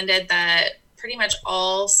recommended that pretty much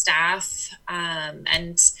all staff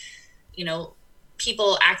and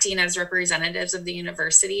people acting as representatives of the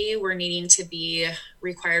university were needing to be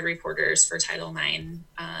required reporters for Title IX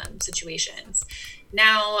situations.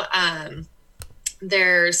 Now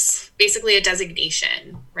there's basically a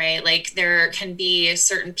designation, right? Like there can be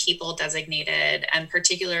certain people designated, and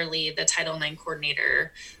particularly the Title IX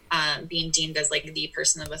coordinator being deemed as like the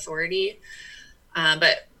person of authority.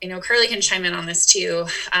 But Curly can chime in on this too.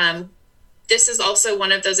 This is also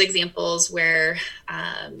one of those examples where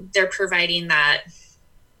they're providing that,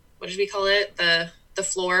 what did we call it? The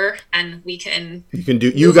floor, and we can. You can do.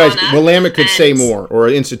 You guys, Willamette could say more, or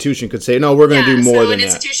an institution could say, no, we're going to do more than that. So an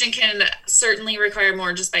institution can certainly require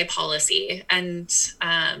more just by policy, and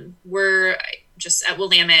we're just at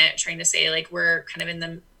Willamette trying to say like we're kind of in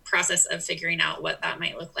the process of figuring out what that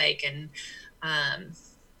might look like, and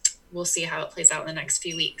we'll see how it plays out in the next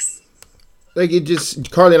few weeks. Like it just,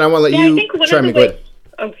 Carly, and I want to let you chime in. Go ahead.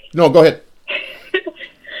 Okay. No, go ahead.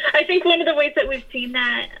 I think one of the ways that we've seen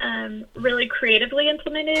that really creatively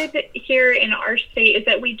implemented here in our state is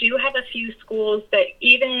that we do have a few schools that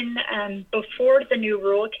even before the new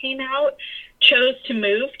rule came out, chose to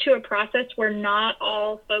move to a process where not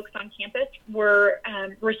all folks on campus were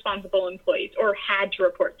responsible employees or had to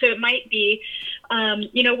report. So it might be,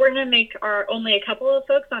 we're going to make only a couple of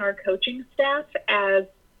folks on our coaching staff as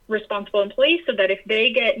responsible employees, so that if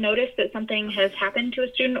they get notice that something has happened to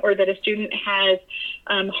a student or that a student has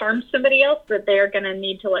harmed somebody else, that they're going to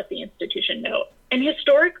need to let the institution know. And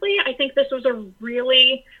historically, I think this was a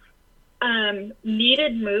really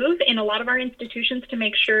needed move in a lot of our institutions to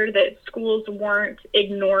make sure that schools weren't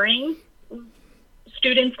ignoring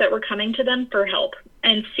students that were coming to them for help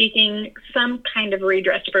and seeking some kind of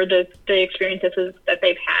redress for the experiences that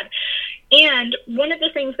they've had. And one of the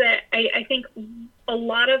things that I think a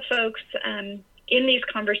lot of folks in these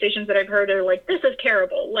conversations that I've heard are like, this is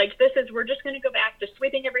terrible. Like, we're just going to go back to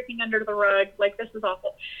sweeping everything under the rug. Like, this is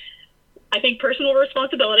awful. I think personal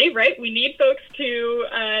responsibility, right? We need folks to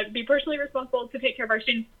be personally responsible to take care of our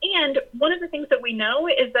students. And one of the things that we know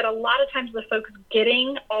is that a lot of times the folks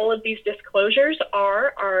getting all of these disclosures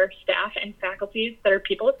are our staff and faculties that are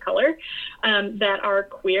people of color, that are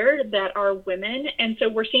queer, that are women. And so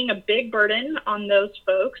we're seeing a big burden on those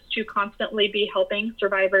folks to constantly be helping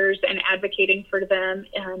survivors and advocating for them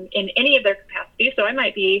in any of their capacities. So I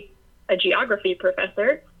might be a geography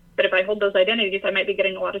professor, but if I hold those identities, I might be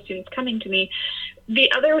getting a lot of students coming to me.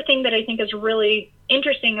 The other thing that I think is really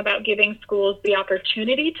interesting about giving schools the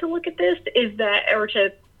opportunity to look at this is that, or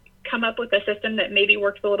to come up with a system that maybe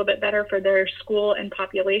works a little bit better for their school and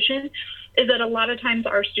population, is that a lot of times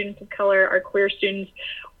our students of color, our queer students,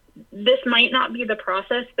 this might not be the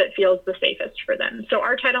process that feels the safest for them. So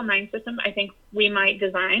our Title IX system, I think we might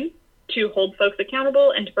design to hold folks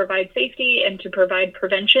accountable and to provide safety and to provide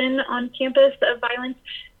prevention on campus of violence.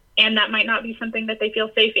 And that might not be something that they feel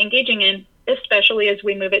safe engaging in, especially as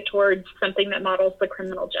we move it towards something that models the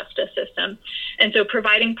criminal justice system. And so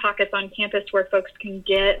providing pockets on campus where folks can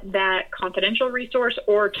get that confidential resource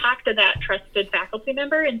or talk to that trusted faculty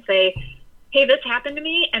member and say, hey, this happened to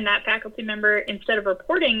me. And that faculty member, instead of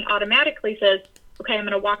reporting, automatically says, okay, I'm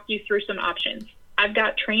going to walk you through some options. I've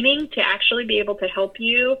got training to actually be able to help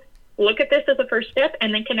you look at this as a first step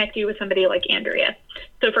and then connect you with somebody like Andrea.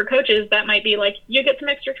 So for coaches, that might be like, you get some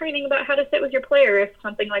extra training about how to sit with your player if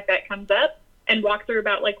something like that comes up, and walk through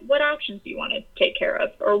about like, what options do you want to take care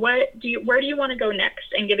of, or where do you want to go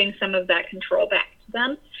next, and giving some of that control back to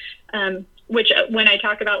them. Which when I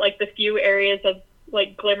talk about like the few areas of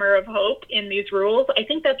like glimmer of hope in these rules, I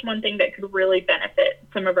think that's one thing that could really benefit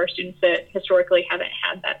some of our students that historically haven't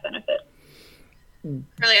had that benefit.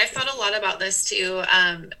 Really, I've thought a lot about this too,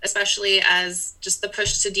 especially as just the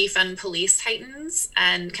push to defund police heightens,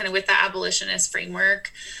 and kind of with the abolitionist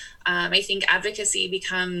framework, I think advocacy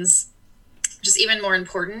becomes just even more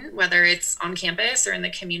important, whether it's on campus or in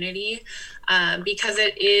the community, because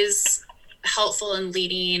it is helpful in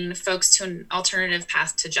leading folks to an alternative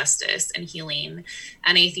path to justice and healing.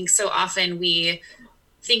 And I think so often we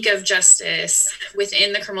think of justice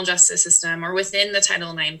within the criminal justice system or within the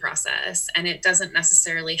Title IX process, and it doesn't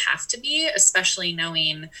necessarily have to be, especially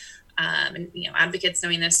knowing, and advocates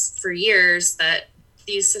knowing this for years, that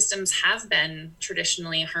these systems have been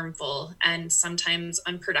traditionally harmful and sometimes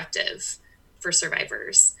unproductive for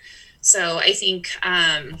survivors. So I think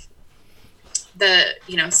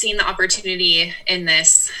seeing the opportunity in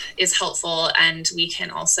this is helpful, and we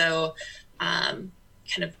can also kind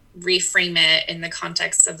of reframe it in the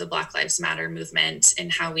context of the Black Lives Matter movement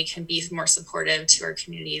and how we can be more supportive to our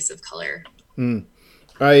communities of color.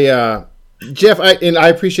 Jeff, I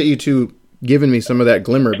appreciate you two giving me some of that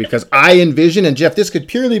glimmer, because I envision, and Jeff, this could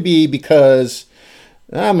purely be because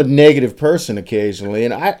I'm a negative person occasionally,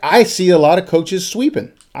 and I see a lot of coaches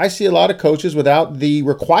sweeping. I see a lot of coaches without the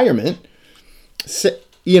requirement,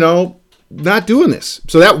 not doing this.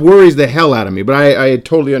 So that worries the hell out of me. But I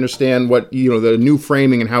totally understand what, the new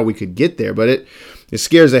framing and how we could get there. But it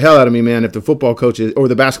scares the hell out of me, man, if the football coach or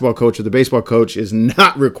the basketball coach or the baseball coach is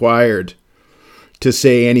not required to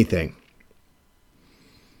say anything.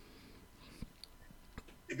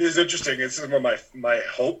 It is interesting. This is where my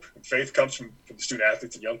hope and faith comes from the student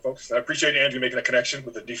athletes and young folks. And I appreciate Andrew making a connection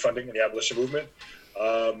with the defunding and the abolition movement.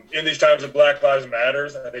 In these times of Black Lives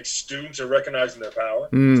Matters, I think students are recognizing their power,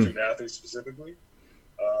 student athletes specifically.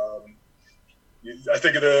 I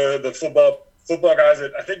think of the football guys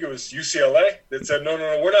at, I think it was UCLA, that said, no,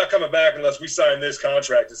 we're not coming back unless we sign this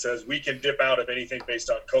contract that says we can dip out of anything based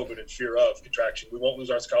on COVID and fear of contraction. We won't lose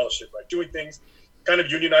our scholarship by doing things, kind of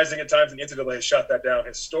unionizing at times, and the NCAA has shut that down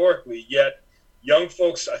historically. Yet young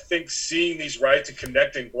folks, I think, seeing these rights and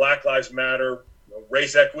connecting Black Lives Matter,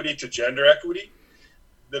 race equity to gender equity,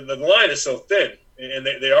 the line is so thin, and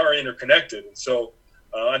they are interconnected. And so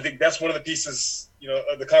I think that's one of the pieces,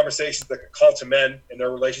 of the conversations that could call to men in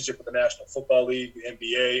their relationship with the National Football League, the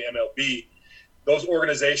NBA, MLB. Those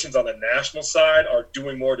organizations on the national side are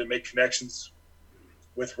doing more to make connections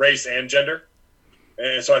with race and gender.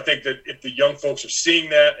 And so I think that if the young folks are seeing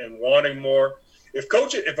that and wanting more, if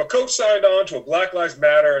a coach signed on to a Black Lives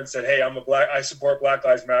Matter and said, hey, I support Black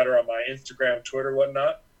Lives Matter on my Instagram, Twitter,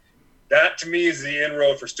 whatnot, that to me is the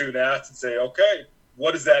inroad for student athletes and say, okay,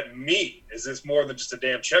 what does that mean? Is this more than just a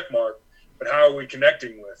damn check mark? But how are we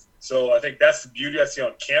connecting with? So I think that's the beauty I see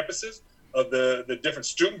on campuses of the different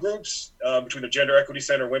student groups between the Gender Equity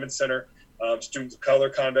Center, Women's Center, students of color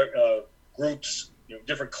conduct groups,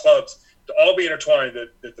 different clubs, to all be intertwined,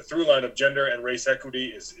 that the through line of gender and race equity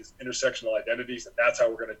is intersectional identities, and that's how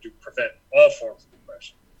we're going to prevent all forms of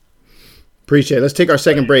oppression. Appreciate it. Let's take our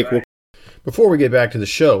second break. Before we get back to the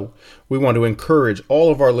show, we want to encourage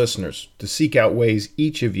all of our listeners to seek out ways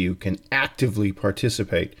each of you can actively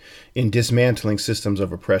participate in dismantling systems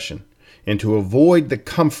of oppression and to avoid the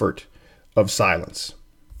comfort of silence.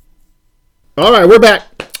 All right, we're back.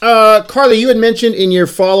 Carly, you had mentioned in your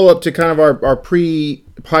follow-up to kind of our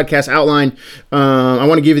pre-podcast outline, I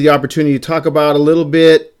want to give you the opportunity to talk about a little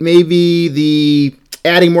bit, maybe the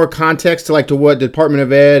adding more context to what Department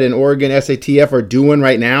of Ed and Oregon SATF are doing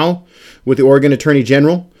right now with the Oregon Attorney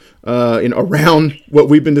General around what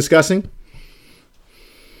we've been discussing.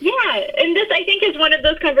 Yeah, and this I think is one of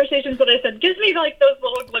those conversations that I said gives me like those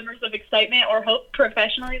little glimmers of excitement or hope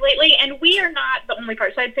professionally lately. And we are not the only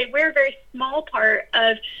part. So I'd say we're a very small part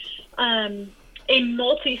of a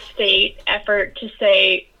multi-state effort to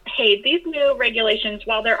say, hey, these new regulations,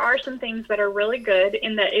 while there are some things that are really good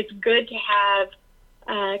in that it's good to have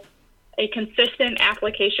a consistent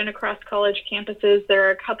application across college campuses, there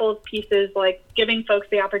are a couple of pieces like giving folks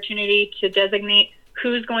the opportunity to designate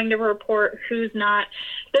who's going to report, who's not.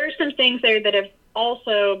 There are some things there that have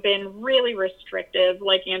also been really restrictive,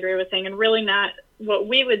 like Andrea was saying, and really not what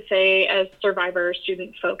we would say as survivor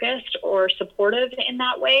student focused or supportive in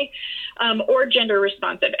that way, or gender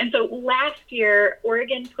responsive. And so last year,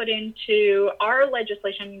 Oregon put into our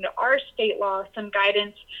legislation, into our state law, some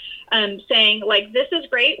guidance saying, like, this is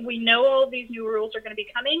great. We know all of these new rules are going to be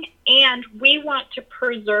coming, and we want to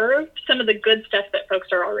preserve some of the good stuff that folks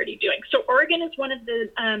are already doing. So Oregon is one of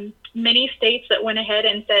the many states that went ahead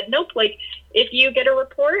and said, nope, like, if you get a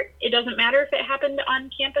report, it doesn't matter if it happened on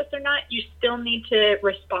campus or not, you still need to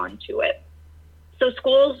respond to it. So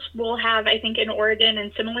schools will have, I think in Oregon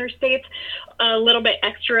and similar states, a little bit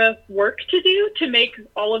extra work to do to make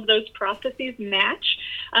all of those processes match,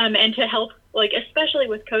 and to help, like, especially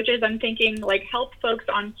with coaches, I'm thinking, like, help folks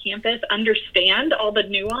on campus understand all the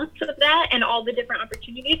nuance of that and all the different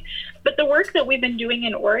opportunities. But the work that we've been doing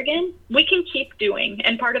in Oregon, we can keep doing.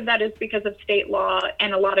 And part of that is because of state law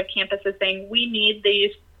and a lot of campuses saying we need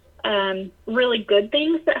these really good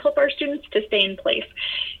things that help our students to stay in place.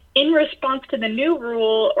 In response to the new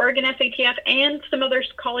rule, Oregon SATF and some other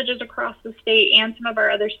colleges across the state and some of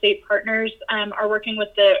our other state partners are working with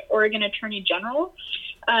the Oregon Attorney General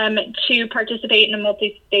to participate in a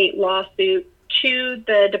multi-state lawsuit to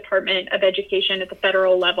the Department of Education at the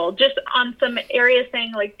federal level, just on some areas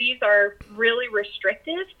saying, like, these are really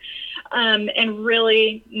restrictive and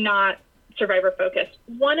really not survivor focused.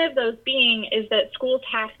 One of those being is that schools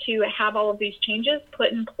have to have all of these changes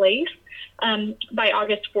put in place by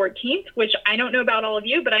August 14th, which I don't know about all of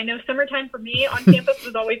you, but I know summertime for me on campus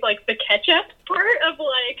was always like the catch-up part of,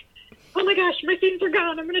 like, oh my gosh, my students are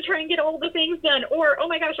gone, I'm going to try and get all the things done. Or, oh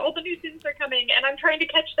my gosh, all the new students are coming and I'm trying to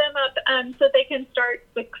catch them up so they can start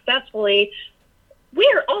successfully.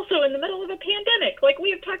 We are also in the middle of a pandemic, like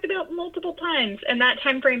we have talked about multiple times, and that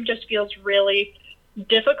time frame just feels really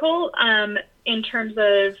difficult in terms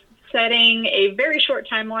of setting a very short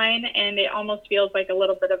timeline, and it almost feels like a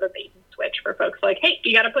little bit of a bait and switch for folks, like, hey,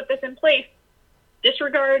 you got to put this in place.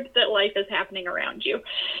 Disregard that life is happening around you.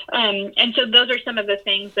 And so those are some of the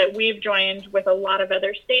things that we've joined with a lot of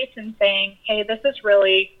other states in saying, hey, this is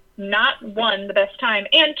really not, one, the best time,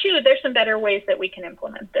 and two, there's some better ways that we can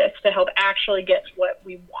implement this to help actually get what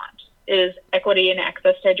we want, is equity and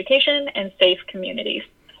access to education and safe communities.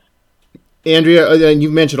 Andrea, and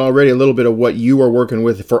you've mentioned already a little bit of what you are working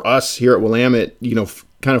with for us here at Willamette, you know,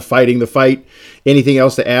 kind of fighting the fight. Anything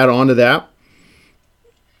else to add on to that?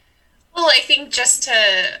 Well, I think just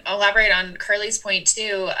to elaborate on Carly's point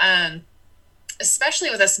too, especially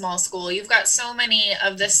with a small school, you've got so many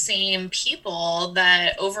of the same people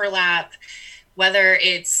that overlap, whether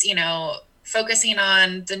it's, you know, focusing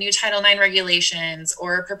on the new Title IX regulations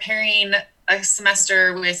or preparing a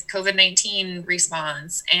semester with COVID-19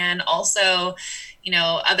 response, and also, you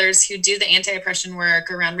know, others who do the anti-oppression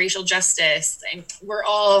work around racial justice. And we're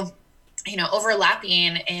all, you know,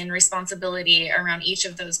 overlapping in responsibility around each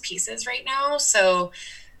of those pieces right now. So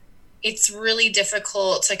it's really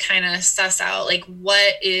difficult to kind of suss out, like,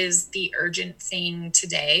 what is the urgent thing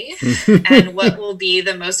today and what will be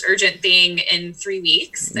the most urgent thing in 3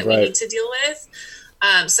 weeks that we need to deal with.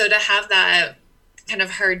 So to have that kind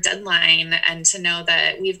of hard deadline and to know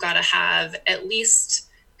that we've got to have at least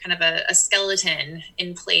kind of a skeleton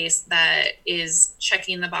in place that is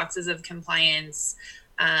checking the boxes of compliance,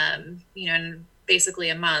 you know, in basically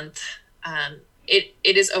a month, it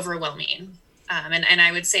is overwhelming. And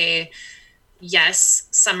I would say, yes,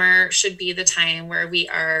 summer should be the time where we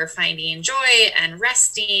are finding joy and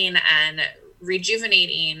resting and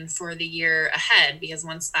rejuvenating for the year ahead, because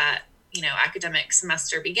once that, you know, academic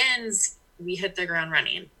semester begins, we hit the ground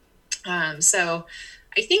running. So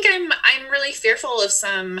I think I'm really fearful of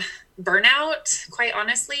some burnout, quite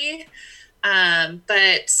honestly.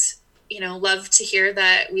 But, you know, love to hear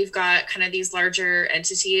that we've got kind of these larger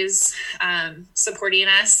entities supporting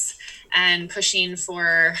us and pushing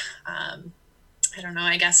for, I don't know,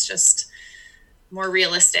 I guess just more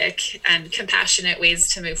realistic and compassionate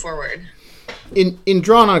ways to move forward. In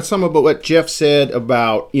drawing on some of what Jeff said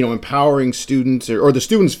about, you know, empowering students or the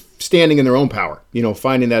students standing in their own power, you know,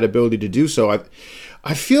 finding that ability to do so,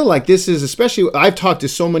 I feel like this is, especially, I've talked to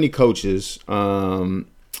so many coaches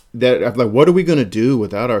that I'm like, what are we going to do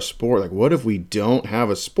without our sport? Like, what if we don't have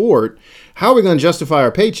a sport? How are we going to justify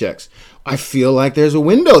our paychecks? I feel like there's a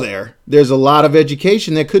window there. There's a lot of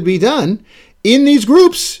education that could be done in these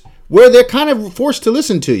groups where they're kind of forced to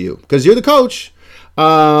listen to you because you're the coach.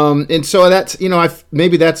 And so that's,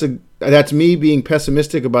 maybe that's me being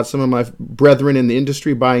pessimistic about some of my brethren in the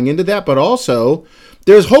industry buying into that, but also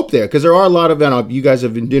there's hope there because there are a lot of, you guys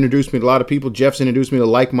have introduced me to a lot of people. Jeff's introduced me to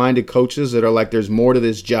like-minded coaches that are like, there's more to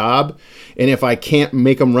this job. And if I can't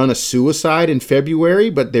make them run a suicide in February,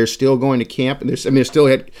 but they're still going to camp and they're still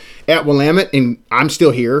at Willamette and I'm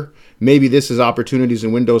still here. Maybe this is opportunities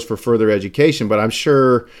and windows for further education, but I'm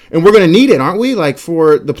sure, and we're going to need it, aren't we? Like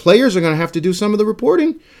for the players are going to have to do some of the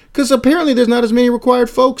reporting because apparently there's not as many required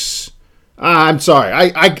folks. I'm sorry.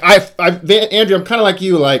 Andrew, I'm kind of like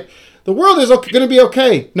you, like the world is going to be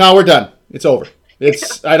okay. No, we're done. It's over. So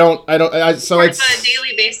it's on a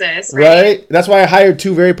daily basis, right? That's why I hired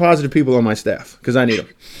 2 very positive people on my staff because I need them.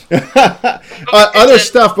 Other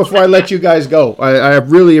stuff before I let you guys go. I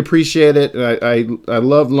really appreciate it. I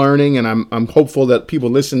love learning, and I'm hopeful that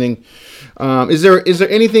people listening. Is there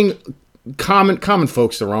anything common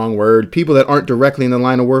folks, the wrong word, people that aren't directly in the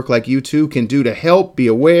line of work like you two can do to help, be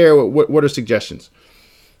aware? What are suggestions?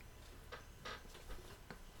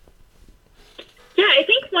 Yeah, I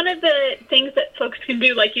think one of the things that folks can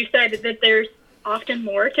do, like you said, is that there's often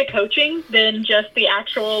more to coaching than just the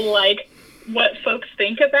actual, like, what folks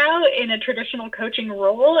think about in a traditional coaching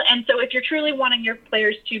role. And so if you're truly wanting your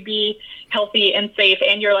players to be healthy and safe,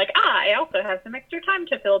 and you're like, I also have some extra time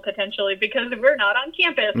to fill potentially because we're not on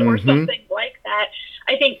campus or something like that,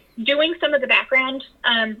 I think doing some of the background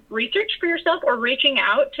research for yourself or reaching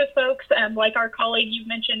out to folks like our colleague you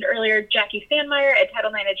mentioned earlier, Jackie Sandmeyer at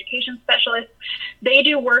Title IX Education Specialist. They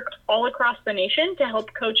do work all across the nation to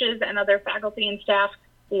help coaches and other faculty and staff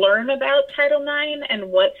learn about Title IX and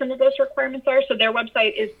what some of those requirements are. So their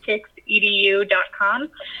website is tixedu.com.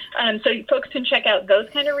 So folks can check out those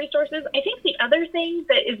kind of resources. I think the other thing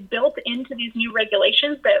that is built into these new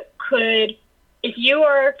regulations that could, if you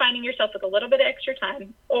are finding yourself with a little bit of extra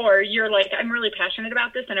time, or you're like, I'm really passionate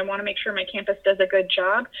about this and I want to make sure my campus does a good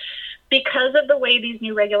job, because of the way these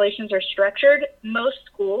new regulations are structured, most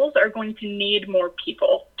schools are going to need more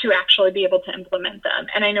people to actually be able to implement them.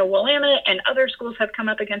 And I know Willamette and other schools have come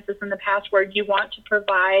up against this in the past where you want to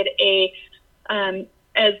provide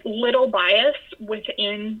as little bias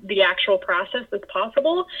within the actual process as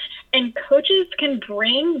possible. And coaches can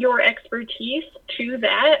bring your expertise to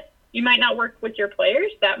that. You might not work with your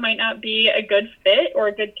players. That might not be a good fit or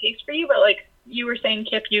a good case for you. But like you were saying,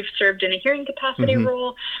 Kip, you've served in a hearing capacity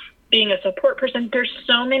role, being a support person. There's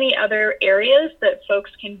so many other areas that folks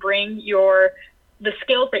can bring the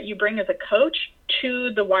skills that you bring as a coach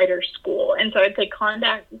to the wider school. And so I'd say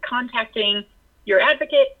contacting your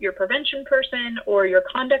advocate, your prevention person, or your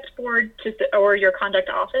conduct board or your conduct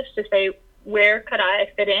office to say, where could I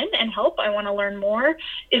fit in and help? I want to learn more,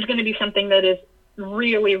 is going to be something that is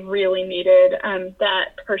really, really needed.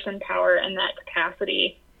 That person power and that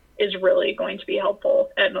capacity is really going to be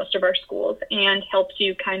helpful at most of our schools and helps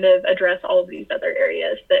you kind of address all of these other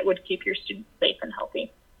areas that would keep your students safe and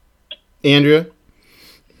healthy. Andrea?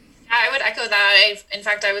 Yeah, I would echo that. In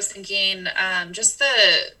fact, I was thinking just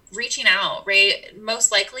the reaching out, right?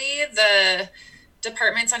 Most likely the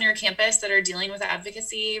departments on your campus that are dealing with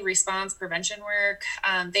advocacy, response, prevention work,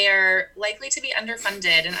 they are likely to be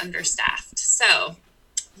underfunded and understaffed. So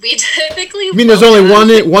we typically... You mean there's only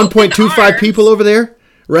 1.25 people over there?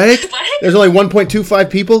 Right? What? There's only 1.25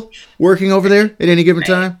 people working over there at any given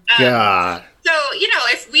time? God. So,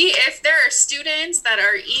 if there are students that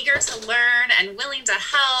are eager to learn and willing to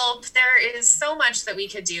help, there is so much that we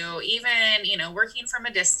could do, even, working from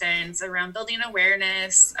a distance around building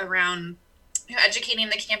awareness, around educating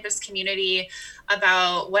the campus community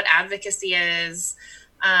about what advocacy is,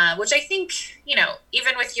 which I think,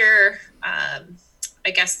 even with your,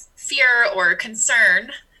 fear or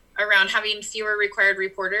concern around having fewer required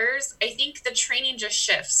reporters, I think the training just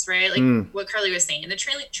shifts, right? Like what Carly was saying. The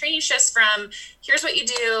training shifts from here's what you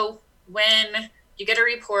do when you get a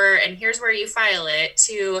report and here's where you file it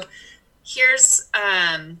to here's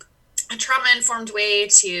a trauma-informed way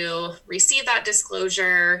to receive that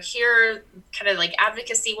disclosure. Here are kind of like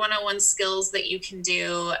advocacy 101 skills that you can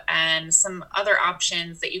do and some other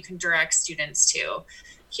options that you can direct students to.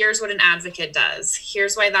 Here's what an advocate does.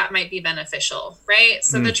 Here's why that might be beneficial, right?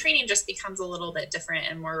 So the training just becomes a little bit different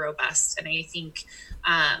and more robust. And I think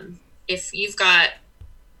if you've got,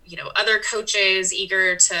 other coaches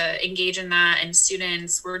eager to engage in that and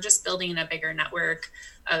students, we're just building a bigger network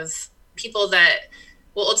of people that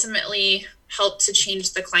will ultimately help to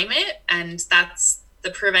change the climate. And that's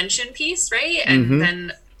the prevention piece, right? And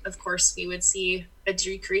then, of course, we would see a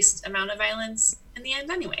decreased amount of violence in the end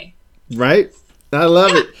anyway. Right? I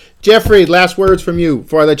love it. Jeffrey, last words from you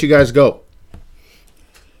before I let you guys go.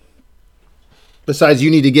 Besides,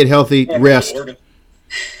 you need to get healthy, rest. I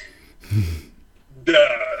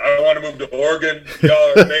want to move to Oregon. Y'all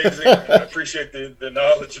are amazing. I appreciate the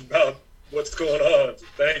knowledge about what's going on. So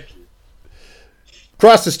thank you.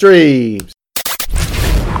 Cross the streams.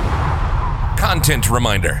 Content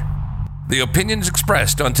reminder. The opinions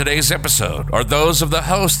expressed on today's episode are those of the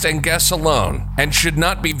hosts and guests alone and should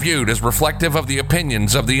not be viewed as reflective of the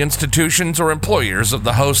opinions of the institutions or employers of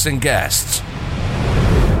the hosts and guests.